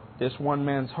heart, this one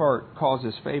man's heart,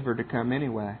 causes favor to come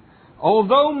anyway.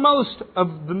 Although most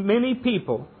of the many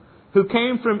people who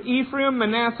came from Ephraim,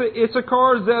 Manasseh,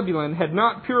 Issachar, Zebulun had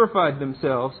not purified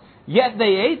themselves, yet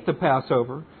they ate the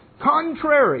Passover,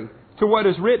 contrary to what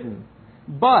is written.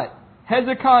 But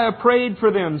Hezekiah prayed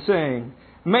for them, saying,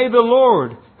 May the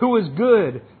Lord, who is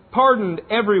good, pardon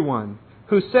everyone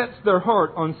who sets their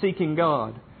heart on seeking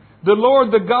God. The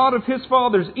Lord, the God of his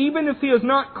fathers, even if he is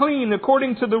not clean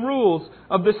according to the rules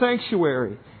of the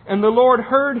sanctuary. And the Lord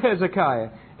heard Hezekiah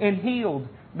and healed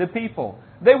the people.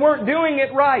 They weren't doing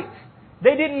it right.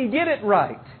 They didn't get it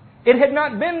right. It had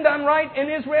not been done right in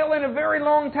Israel in a very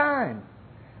long time.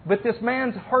 But this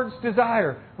man's heart's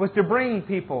desire was to bring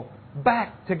people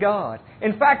back to God.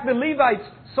 In fact, the Levites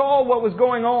saw what was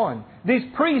going on. These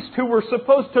priests who were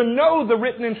supposed to know the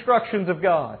written instructions of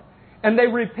God. And they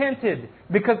repented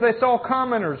because they saw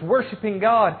commoners worshiping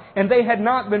God and they had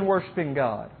not been worshiping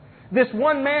God. This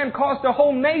one man caused a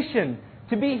whole nation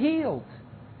to be healed.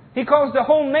 He caused a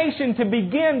whole nation to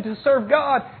begin to serve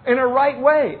God in a right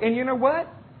way. And you know what?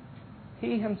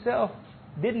 He himself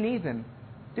didn't even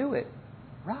do it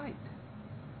right.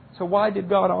 So why did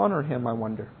God honor him, I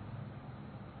wonder?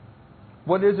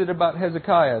 What is it about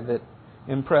Hezekiah that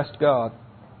impressed God?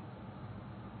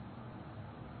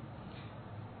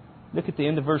 Look at the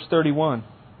end of verse 31,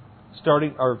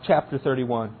 chapter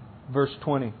 31, verse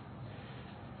 20.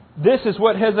 This is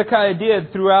what Hezekiah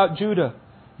did throughout Judah,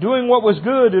 doing what was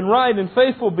good and right and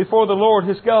faithful before the Lord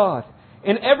his God.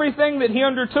 In everything that he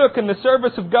undertook in the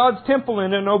service of God's temple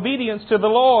and in obedience to the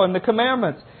law and the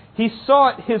commandments, he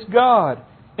sought his God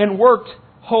and worked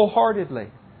wholeheartedly.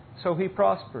 So he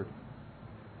prospered.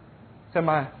 So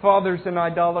my father's an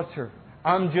idolater.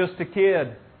 I'm just a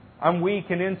kid. I'm weak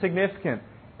and insignificant.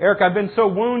 Eric, I've been so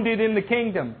wounded in the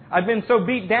kingdom. I've been so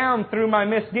beat down through my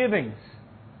misgivings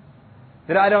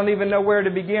that I don't even know where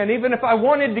to begin. Even if I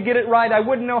wanted to get it right, I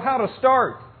wouldn't know how to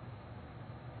start.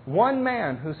 One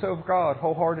man who served God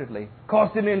wholeheartedly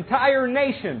caused an entire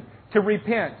nation to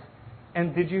repent.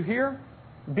 And did you hear?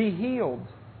 Be healed.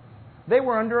 They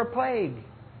were under a plague.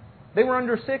 They were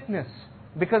under sickness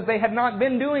because they had not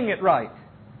been doing it right.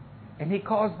 And He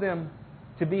caused them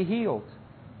to be healed.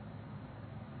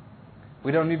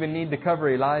 We don't even need to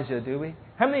cover Elijah, do we?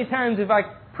 How many times have I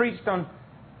preached on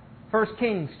 1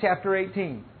 Kings chapter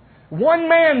 18? One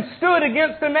man stood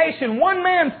against the nation. One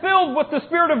man filled with the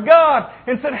Spirit of God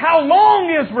and said, How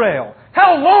long, Israel?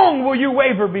 How long will you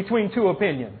waver between two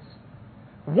opinions?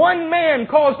 One man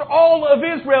caused all of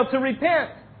Israel to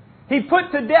repent. He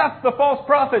put to death the false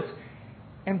prophets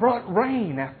and brought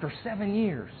rain after 7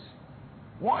 years.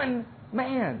 One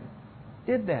man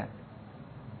did that.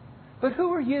 But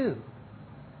who are you?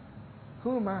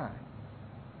 Who am I?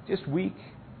 Just weak,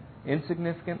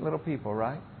 insignificant little people,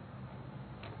 right?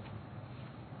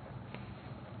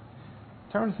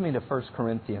 Turn with me to 1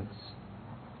 Corinthians.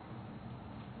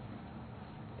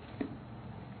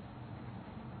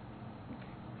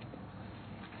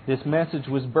 This message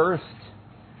was birthed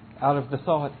out of the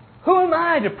thought, who am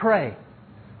I to pray?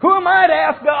 Who am I to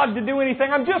ask God to do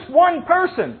anything? I'm just one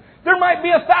person. There might be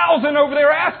 1,000 over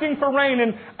there asking for rain,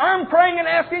 and I'm praying and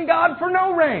asking God for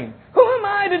no rain. Who am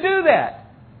I to do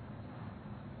that?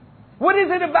 What is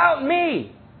it about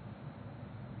me?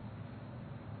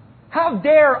 How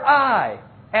dare I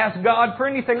ask God for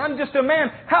anything? I'm just a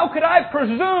man. How could I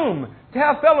presume to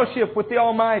have fellowship with the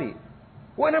Almighty?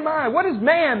 What am I? What is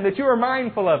man that you are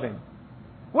mindful of Him?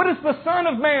 What is the Son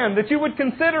of Man that you would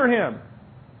consider Him?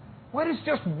 What is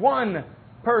just one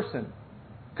person?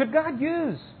 Could God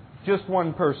use just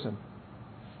one person?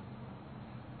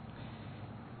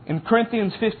 In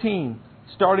Corinthians 15,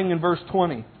 starting in verse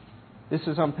 20, this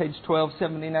is on page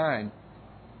 1279.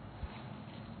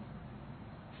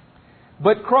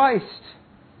 But Christ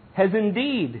has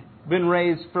indeed been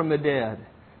raised from the dead,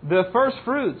 the first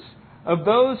fruits of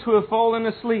those who have fallen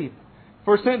asleep.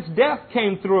 For since death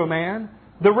came through a man,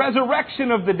 the resurrection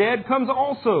of the dead comes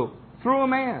also through a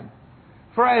man.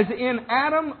 For as in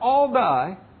Adam all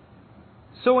die,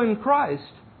 so in Christ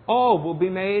all will be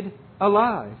made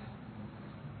alive.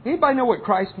 Anybody know what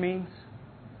Christ means?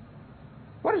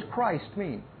 What does Christ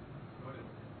mean?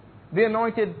 The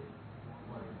anointed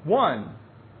one.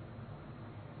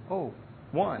 Oh,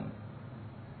 one.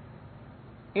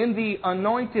 In the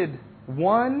anointed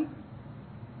one,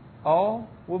 all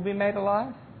will be made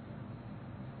alive.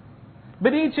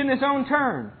 But each in his own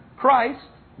turn. Christ,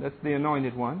 that's the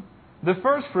anointed one, the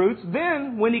first fruits,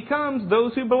 then when He comes,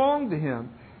 those who belong to Him.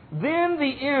 Then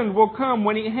the end will come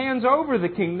when He hands over the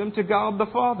kingdom to God the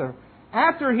Father,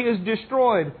 after He has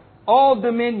destroyed all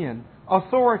dominion,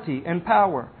 authority, and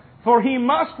power. For He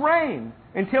must reign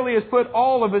until He has put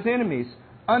all of His enemies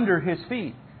under His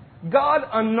feet. God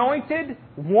anointed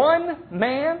one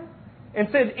man and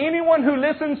said, anyone who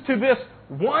listens to this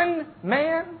one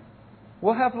man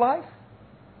will have life?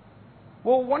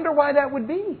 Well, wonder why that would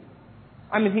be.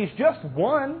 I mean, He's just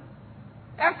one.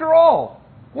 After all,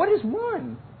 what is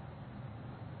one?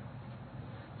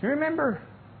 Do you remember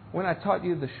when I taught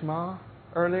you the Shema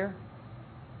earlier?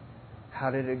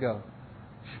 How did it go?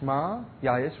 Shema,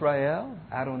 Ya Israel,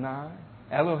 Adonai,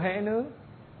 Eloheinu,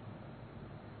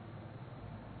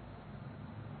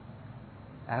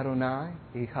 Adonai,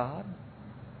 Echad.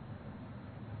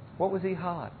 What was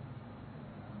Echad?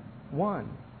 One.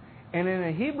 And in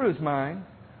a Hebrew's mind,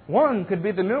 one could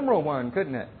be the numeral one,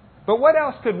 couldn't it? But what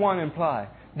else could one imply?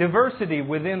 Diversity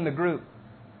within the group,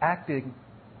 acting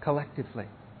collectively.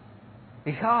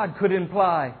 Echad could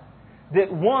imply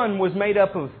that one was made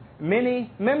up of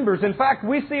many members. In fact,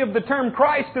 we see of the term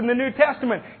Christ in the New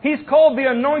Testament. He's called the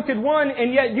Anointed One,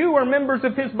 and yet you are members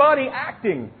of His body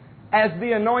acting as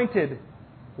the Anointed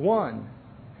One.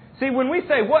 See, when we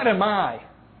say, what am I?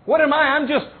 What am I? I'm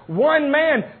just one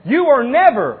man. You are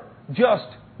never just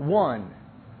one.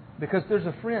 Because there's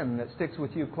a friend that sticks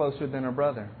with you closer than a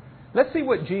brother. Let's see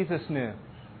what Jesus knew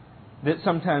that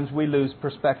sometimes we lose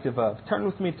perspective of. Turn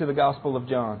with me to the Gospel of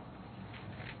John.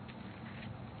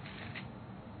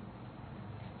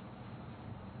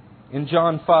 In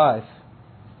John 5,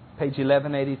 page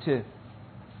 1182.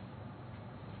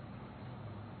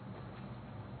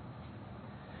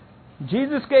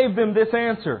 Jesus gave them this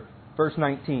answer, verse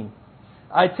 19.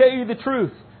 I tell you the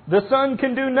truth, the Son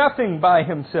can do nothing by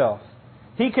Himself.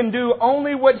 He can do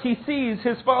only what He sees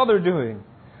His Father doing.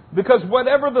 Because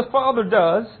whatever the Father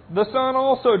does, the Son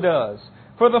also does.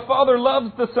 For the Father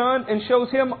loves the Son and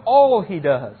shows Him all He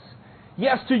does.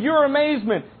 Yes, to your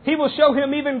amazement, He will show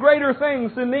Him even greater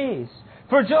things than these.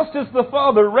 For just as the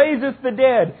Father raiseth the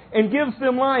dead and gives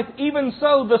them life, even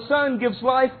so the Son gives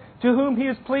life to whom He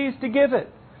is pleased to give it.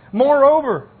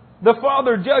 Moreover, the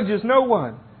Father judges no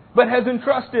one, but has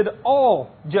entrusted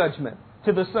all judgment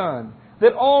to the Son,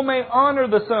 that all may honor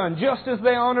the Son just as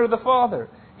they honor the Father.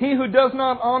 He who does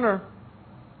not honor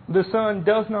the Son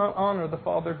does not honor the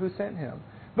Father who sent Him.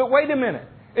 But wait a minute.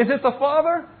 Is it the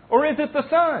Father or is it the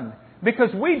Son?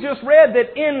 Because we just read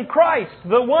that in Christ,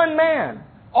 the one man,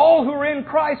 all who are in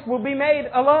Christ will be made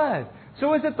alive.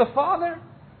 So is it the Father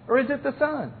or is it the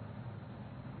Son?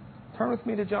 Turn with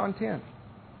me to John 10.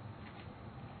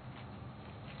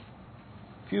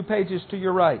 A few pages to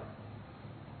your right.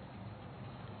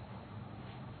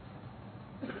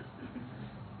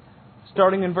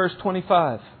 Starting in verse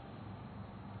 25.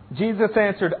 Jesus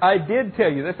answered, I did tell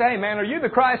you this. Hey man, are you the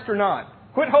Christ or not?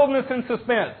 Quit holding us in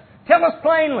suspense. Tell us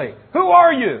plainly. Who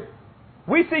are you?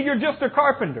 We see you're just a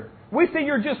carpenter. We see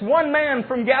you're just one man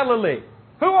from Galilee.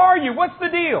 Who are you? What's the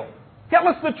deal? Tell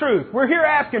us the truth. We're here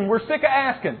asking. We're sick of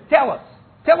asking. Tell us.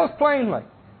 Tell us plainly.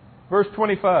 Verse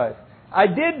 25. I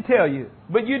did tell you,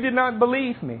 but you did not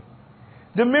believe me.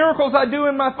 The miracles I do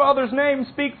in my Father's name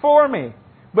speak for me.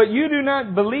 But you do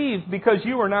not believe because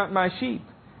you are not my sheep.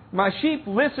 My sheep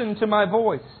listen to my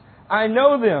voice. I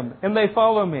know them and they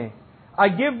follow me. I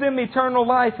give them eternal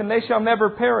life and they shall never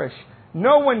perish.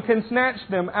 No one can snatch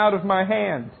them out of my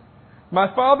hand.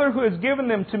 My Father who has given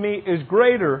them to me is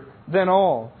greater than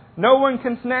all. No one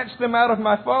can snatch them out of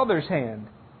my Father's hand.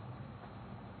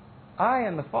 I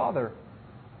and the Father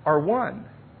are one.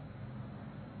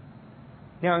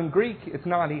 Now in Greek it's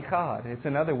not echad, it's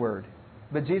another word.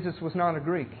 But Jesus was not a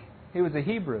Greek. He was a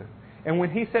Hebrew. And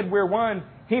when He said we're one,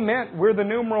 He meant we're the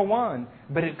numeral one.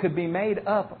 But it could be made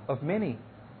up of many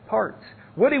parts.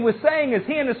 What He was saying is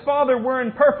He and His Father were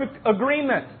in perfect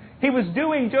agreement. He was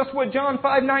doing just what John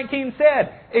 5:19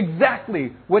 said.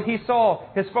 Exactly what He saw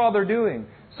His Father doing.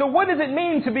 So what does it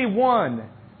mean to be one?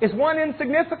 Is one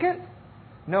insignificant?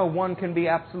 No, one can be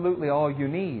absolutely all you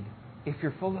need if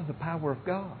you're full of the power of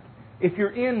God. If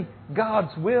you're in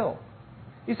God's will.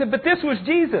 You said, but this was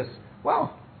Jesus.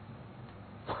 Well,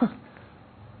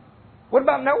 what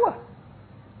about Noah?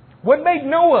 What made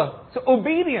Noah's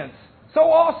obedience so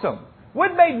awesome?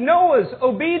 What made Noah's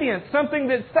obedience something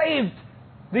that saved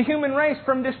the human race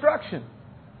from destruction?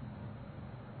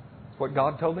 It's what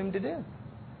God told him to do.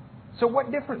 So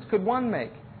what difference could one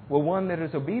make? Well, one that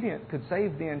is obedient could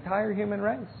save the entire human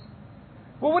race.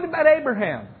 Well, what about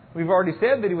Abraham? We've already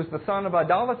said that he was the son of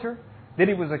idolater, that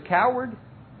he was a coward,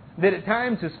 that at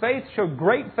times his faith showed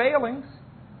great failings.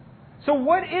 So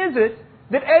what is it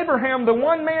that Abraham, the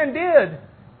one man, did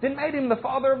that made him the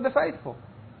father of the faithful?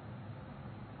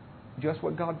 Just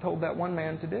what God told that one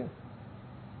man to do.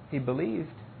 He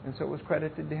believed And so it was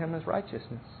credited to him as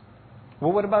righteousness.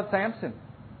 Well, what about Samson?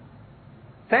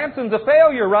 Samson's a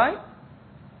failure, right?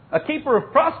 A keeper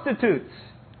of prostitutes.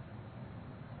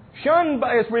 Shunned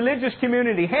by his religious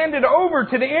community. Handed over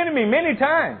to the enemy many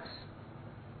times.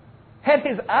 Had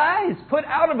his eyes put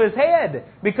out of his head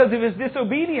because of his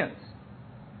disobedience.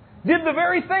 Did the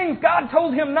very things God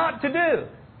told him not to do.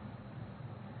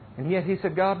 And yet he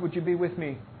said, God, would you be with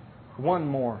me one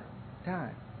more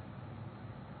time?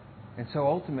 And so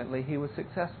ultimately he was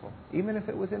successful, even if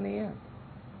it was in the end.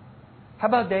 How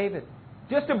about David?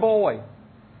 Just a boy.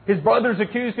 His brothers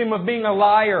accused him of being a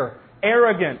liar,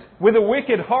 arrogant, with a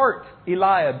wicked heart.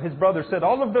 Eliab, his brother, said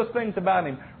all of those things about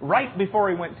him right before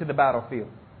he went to the battlefield.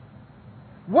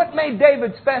 What made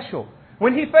David special?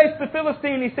 When he faced the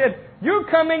Philistine, he said, you're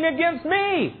coming against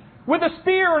me with a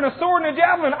spear and a sword and a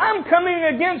javelin. I'm coming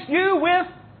against you with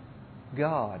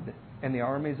God and the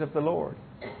armies of the Lord.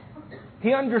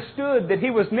 He understood that he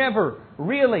was never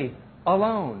really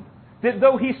alone. That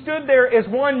though he stood there as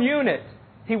one unit,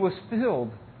 he was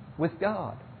filled with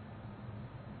God.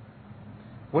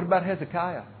 What about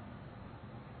Hezekiah?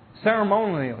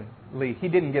 Ceremonially, he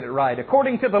didn't get it right.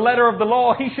 According to the letter of the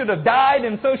law, he should have died,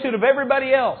 and so should have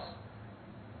everybody else.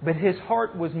 But his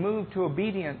heart was moved to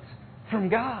obedience from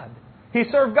God. He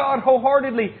served God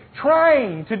wholeheartedly,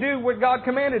 trying to do what God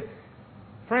commanded.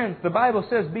 Friends, the Bible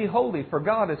says, be holy, for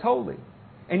God is holy.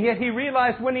 And yet he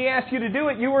realized when he asked you to do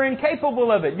it, you were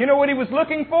incapable of it. You know what he was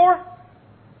looking for?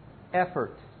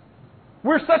 Effort.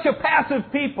 We're such a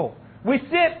passive people. We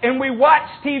sit and we watch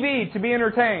TV to be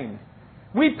entertained.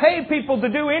 We pay people to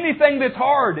do anything that's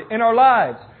hard in our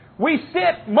lives. We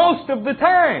sit most of the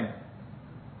time.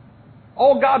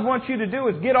 All God wants you to do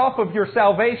is get off of your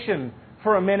salvation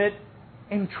for a minute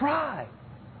and try.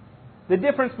 The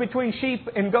difference between sheep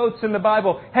and goats in the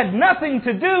Bible had nothing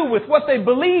to do with what they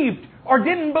believed or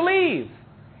didn't believe.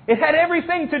 It had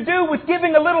everything to do with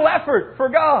giving a little effort for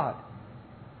God.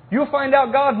 You'll find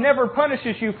out God never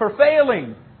punishes you for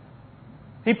failing.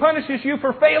 He punishes you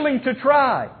for failing to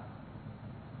try.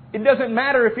 It doesn't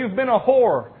matter if you've been a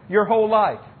whore your whole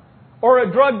life, or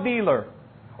a drug dealer,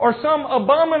 or some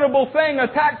abominable thing, a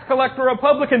tax collector, a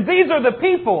publican. These are the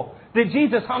people that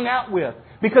Jesus hung out with,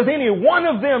 because any one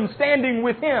of them standing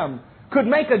with Him could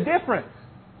make a difference.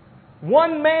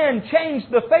 One man changed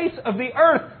the face of the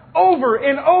earth over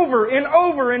and over and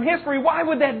over in history. Why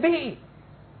would that be?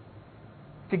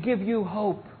 To give you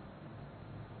hope.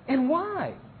 And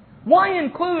why? Why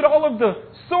include all of the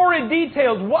sordid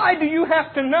details? Why do you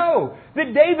have to know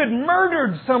that David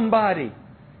murdered somebody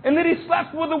and that he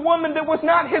slept with a woman that was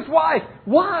not his wife?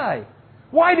 Why?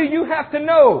 Why do you have to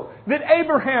know that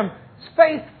Abraham's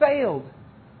faith failed?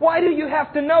 Why do you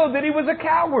have to know that he was a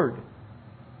coward?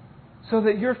 So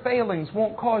that your failings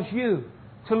won't cause you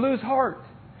to lose heart.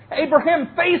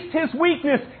 Abraham faced his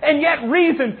weakness and yet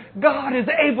reasoned God is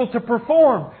able to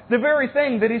perform the very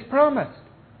thing that He's promised.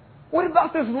 What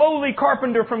about this lowly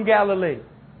carpenter from Galilee?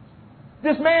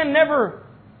 This man never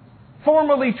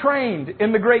formally trained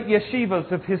in the great yeshivas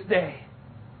of his day.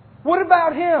 What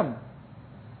about him?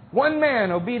 One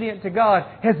man obedient to God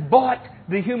has bought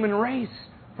the human race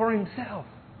for himself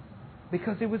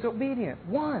because he was obedient.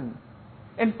 One.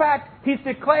 In fact, he's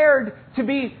declared to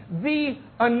be the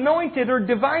anointed or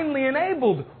divinely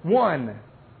enabled one.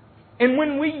 And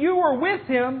when you were with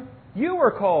Him, you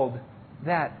were called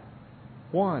that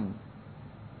one.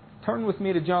 Turn with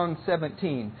me to John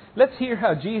 17. Let's hear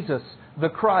how Jesus, the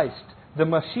Christ, the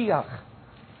Mashiach.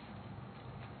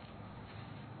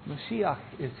 Mashiach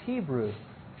is Hebrew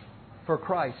for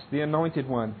Christ, the Anointed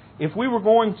One. If we were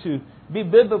going to be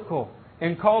biblical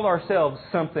and call ourselves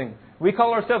something, we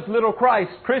call ourselves little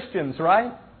Christ Christians,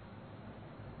 right?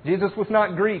 Jesus was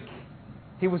not Greek.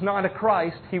 He was not a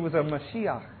Christ. He was a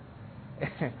Mashiach.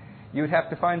 You would have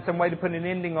to find some way to put an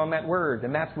ending on that word,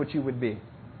 and that's what you would be.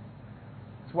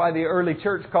 That's why the early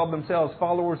church called themselves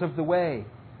followers of the way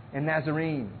and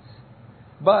Nazarenes.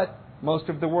 But most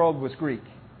of the world was Greek.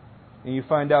 And you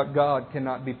find out God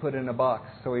cannot be put in a box.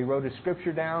 So He wrote His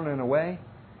Scripture down in a way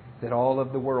that all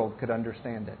of the world could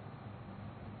understand it.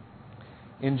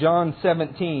 In John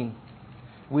 17,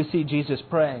 we see Jesus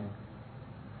praying.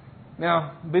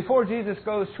 Now, before Jesus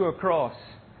goes to a cross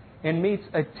and meets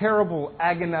a terrible,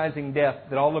 agonizing death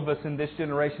that all of us in this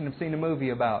generation have seen a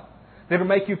movie about, that'll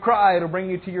make you cry, it'll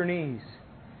bring you to your knees.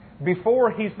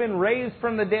 Before He's been raised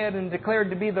from the dead and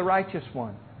declared to be the righteous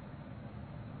one,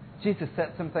 Jesus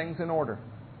set some things in order.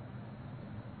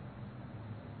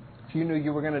 If you knew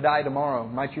you were going to die tomorrow,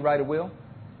 might you write a will?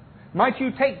 Might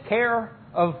you take care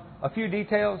of a few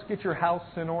details, get your house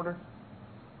in order?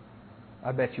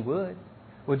 I bet you would.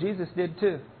 Well, Jesus did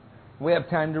too. We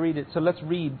have time to read it, so let's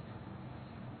read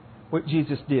what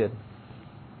Jesus did.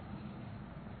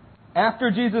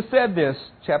 After Jesus said this,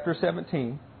 chapter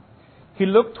 17, He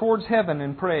looked towards heaven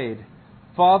and prayed,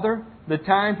 Father, the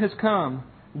time has come.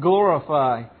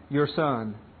 Glorify your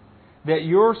Son, that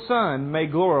your Son may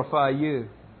glorify you.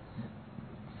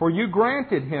 For you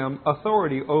granted Him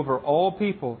authority over all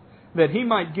people, that He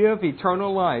might give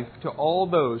eternal life to all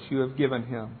those you have given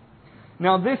Him.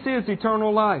 Now this is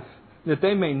eternal life, that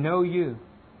they may know you,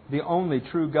 the only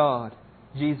true God,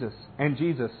 Jesus, and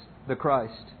Jesus the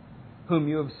Christ, whom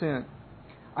you have sent.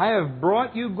 I have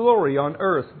brought you glory on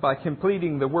earth by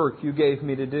completing the work you gave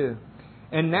me to do.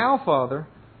 And now, Father,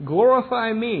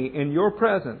 glorify me in your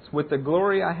presence with the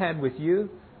glory I had with you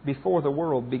before the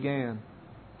world began.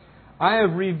 I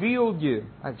have revealed you,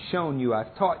 I've shown you,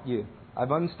 I've taught you, I've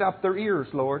unstopped their ears,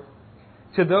 Lord.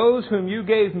 To those whom you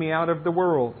gave me out of the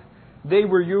world, they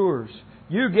were yours.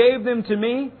 You gave them to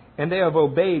me, and they have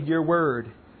obeyed your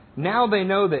word. Now they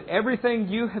know that everything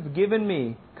you have given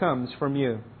me comes from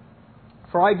you.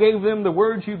 For I gave them the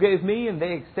words you gave me, and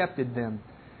they accepted them.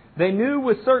 They knew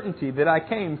with certainty that I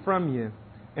came from you,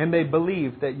 and they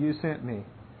believed that you sent me.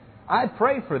 I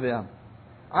pray for them.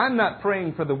 I'm not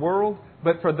praying for the world,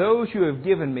 but for those you have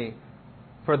given me,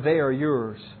 for they are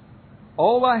yours.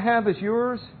 All I have is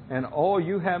yours, and all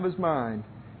you have is mine,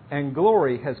 and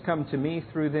glory has come to me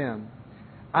through them.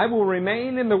 I will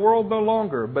remain in the world no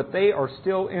longer, but they are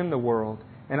still in the world,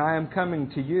 and I am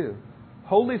coming to you.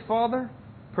 Holy Father,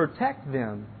 protect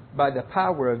them by the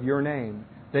power of your name,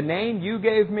 the name you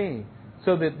gave me,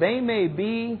 so that they may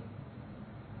be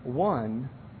one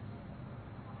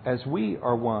as we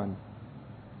are one.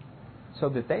 So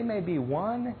that they may be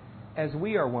one as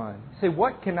we are one. Say,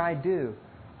 what can I do?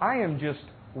 I am just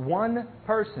one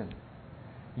person.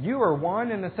 You are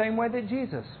one in the same way that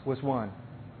Jesus was one.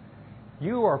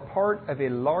 You are part of a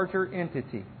larger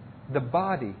entity, the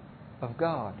body of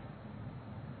God,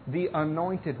 the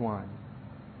anointed one.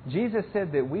 Jesus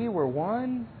said that we were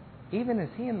one even as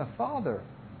He and the Father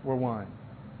were one.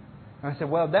 And I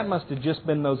said, well, that must have just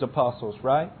been those apostles,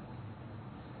 right?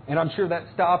 And I'm sure that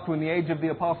stopped when the age of the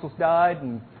apostles died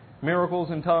and miracles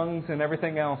and tongues and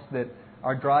everything else that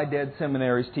our dry, dead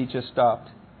seminaries teach us stopped.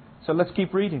 So let's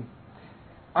keep reading.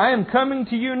 I am coming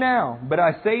to you now, but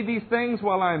I say these things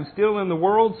while I am still in the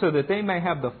world, so that they may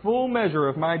have the full measure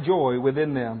of my joy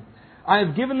within them. I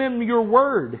have given them your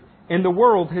word, and the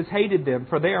world has hated them,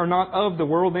 for they are not of the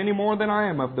world any more than I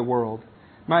am of the world.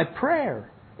 My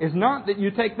prayer is not that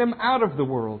you take them out of the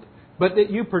world, but that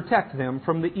you protect them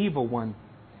from the evil one.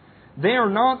 They are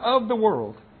not of the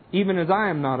world, even as I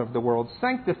am not of the world.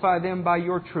 Sanctify them by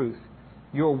your truth.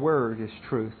 Your word is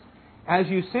truth. As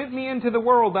you sent me into the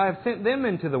world, I have sent them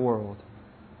into the world.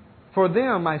 For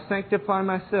them I sanctify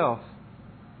myself,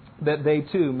 that they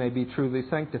too may be truly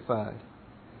sanctified.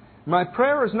 My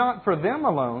prayer is not for them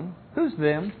alone. Who's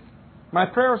them? My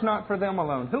prayer is not for them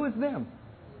alone. Who is them?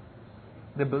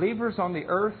 The believers on the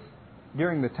earth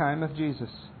during the time of Jesus.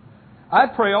 I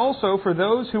pray also for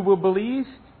those who will believe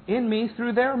in me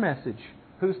through their message.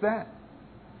 Who's that?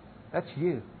 That's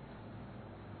you.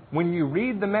 When you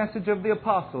read the message of the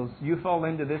apostles, you fall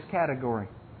into this category.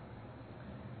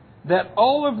 That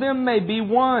all of them may be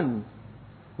one.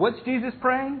 What's Jesus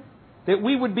praying? That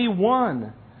we would be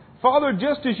one. Father,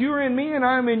 just as you are in me and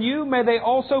I am in you, may they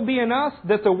also be in us,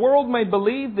 that the world may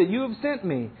believe that you have sent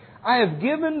me. I have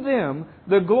given them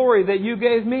the glory that you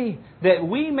gave me, that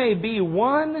we may be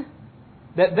one,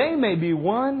 that they may be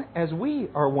one as we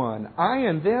are one, I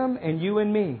and them and you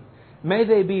and me. May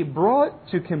they be brought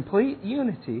to complete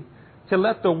unity, to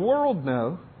let the world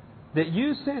know that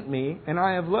you sent me and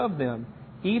I have loved them,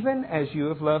 even as you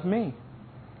have loved me.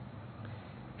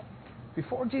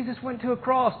 Before Jesus went to a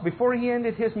cross, before He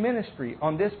ended His ministry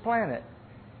on this planet,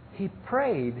 He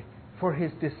prayed for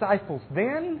His disciples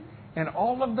then and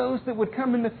all of those that would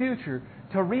come in the future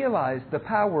to realize the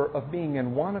power of being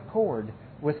in one accord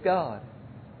with God.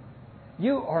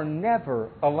 You are never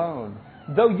alone.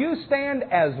 Though you stand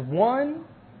as one,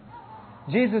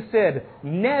 Jesus said,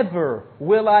 never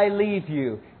will I leave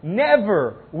you.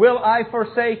 Never will I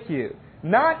forsake you.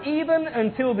 Not even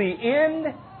until the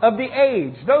end of the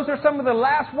age. Those are some of the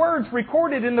last words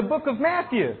recorded in the book of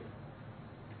Matthew.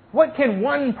 What can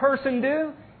one person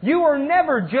do? You are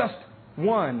never just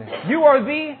one. You are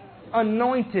the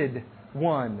anointed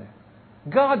one.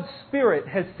 God's Spirit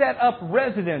has set up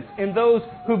residence in those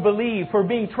who believe for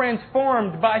being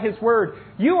transformed by His Word.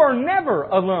 You are never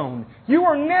alone. You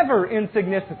are never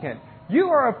insignificant. You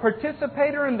are a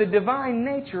participator in the divine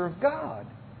nature of God.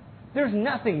 There's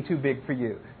nothing too big for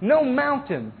you. No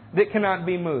mountain that cannot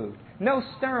be moved. No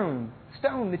stone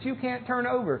stone that you can't turn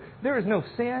over. There is no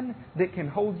sin that can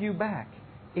hold you back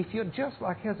if you just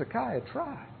like Hezekiah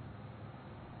try.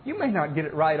 You may not get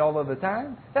it right all of the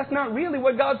time. That's not really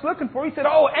what God's looking for. He said,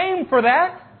 oh, aim for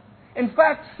that. In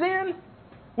fact, sin,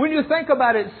 when you think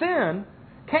about it, sin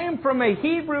came from a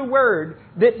Hebrew word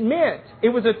that meant, it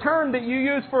was a term that you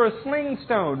use for a sling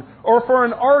stone or for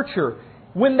an archer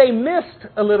when they missed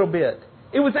a little bit.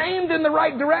 It was aimed in the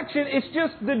right direction. It's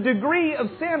just the degree of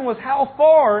sin was how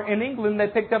far, in England they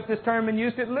picked up this term and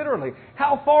used it literally,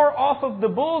 how far off of the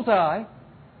bullseye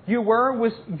you were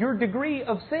was your degree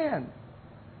of sin.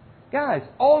 Guys,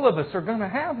 all of us are going to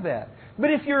have that.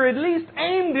 But if you're at least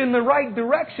aimed in the right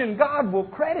direction, God will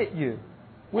credit you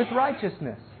with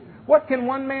righteousness. What can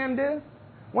one man do?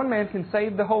 One man can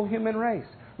save the whole human race.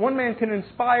 One man can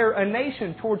inspire a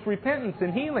nation towards repentance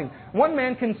and healing. One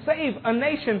man can save a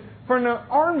nation from an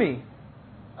army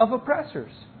of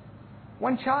oppressors.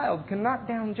 One child can knock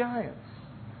down giants.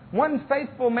 One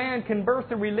faithful man can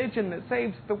birth a religion that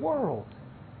saves the world.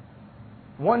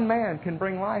 One man can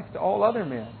bring life to all other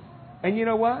men. And you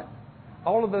know what?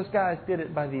 All of those guys did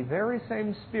it by the very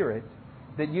same Spirit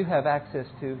that you have access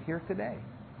to here today.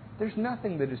 There's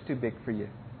nothing that is too big for you.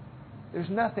 There's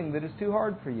nothing that is too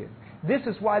hard for you. This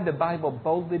is why the Bible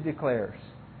boldly declares,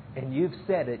 and you've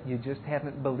said it, you just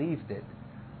haven't believed it,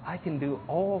 I can do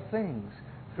all things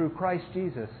through Christ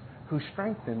Jesus who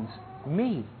strengthens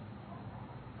me.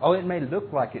 Oh, it may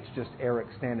look like it's just Eric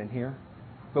standing here,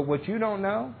 but what you don't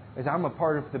know is I'm a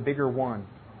part of the bigger one.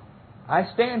 I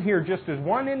stand here just as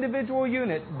one individual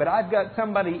unit, but I've got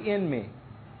somebody in me.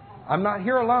 I'm not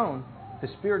here alone. The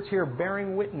Spirit's here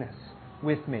bearing witness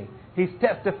with me. He's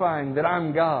testifying that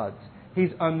I'm God's.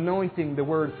 He's anointing the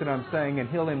words that I'm saying, and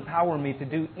He'll empower me to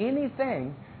do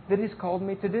anything that He's called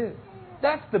me to do.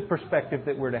 That's the perspective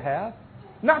that we're to have.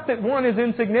 Not that one is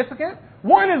insignificant.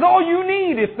 One is all you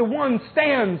need if the one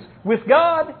stands with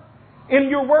God. In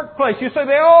your workplace, you say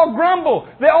they all grumble,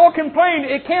 they all complain,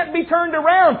 it can't be turned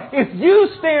around. If you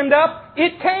stand up,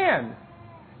 it can.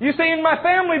 You say, in my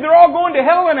family, they're all going to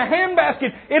hell in a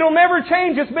handbasket. It'll never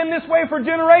change. It's been this way for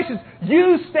generations.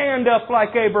 You stand up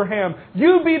like Abraham.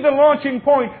 You be the launching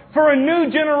point for a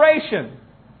new generation.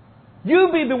 You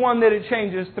be the one that it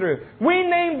changes through. We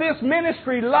named this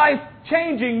ministry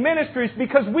Life-Changing Ministries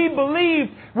because we believe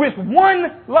with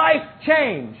one life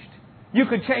changed, you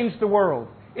could change the world.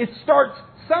 It starts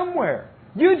somewhere.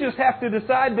 You just have to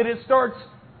decide that it starts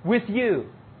with you.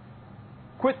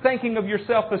 Quit thinking of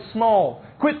yourself as small.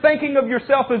 Quit thinking of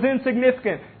yourself as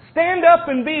insignificant. Stand up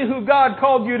and be who God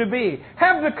called you to be.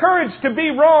 Have the courage to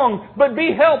be wrong, but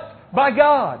be helped by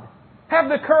God. Have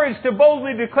the courage to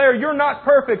boldly declare you're not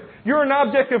perfect, you're an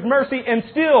object of mercy, and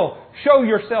still show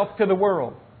yourself to the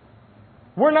world.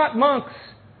 We're not monks.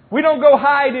 We don't go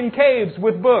hide in caves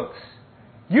with books.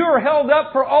 You are held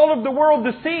up for all of the world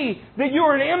to see that you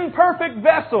are an imperfect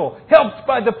vessel helped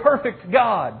by the perfect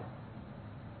God.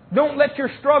 Don't let your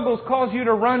struggles cause you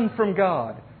to run from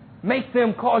God. Make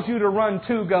them cause you to run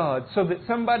to God so that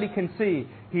somebody can see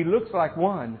He looks like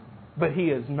one, but He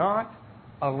is not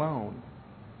alone.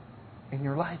 And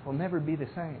your life will never be the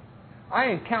same. I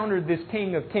encountered this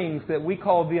King of Kings that we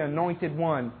call the Anointed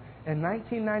One in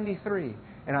 1993,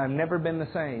 and I've never been the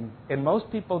same. And most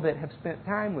people that have spent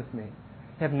time with me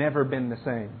have never been the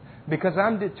same. Because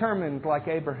I'm determined, like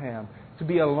Abraham, to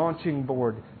be a launching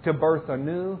board to birth a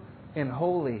new and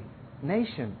holy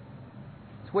nation.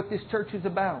 It's what this church is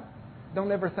about.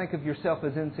 Don't ever think of yourself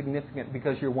as insignificant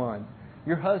because you're one.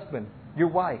 Your husband, your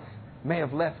wife may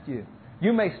have left you.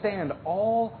 You may stand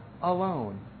all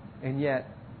alone, and yet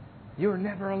you're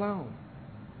never alone.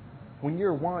 When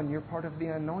you're one, you're part of the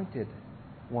Anointed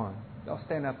One. I'll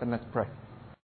stand up and let's pray.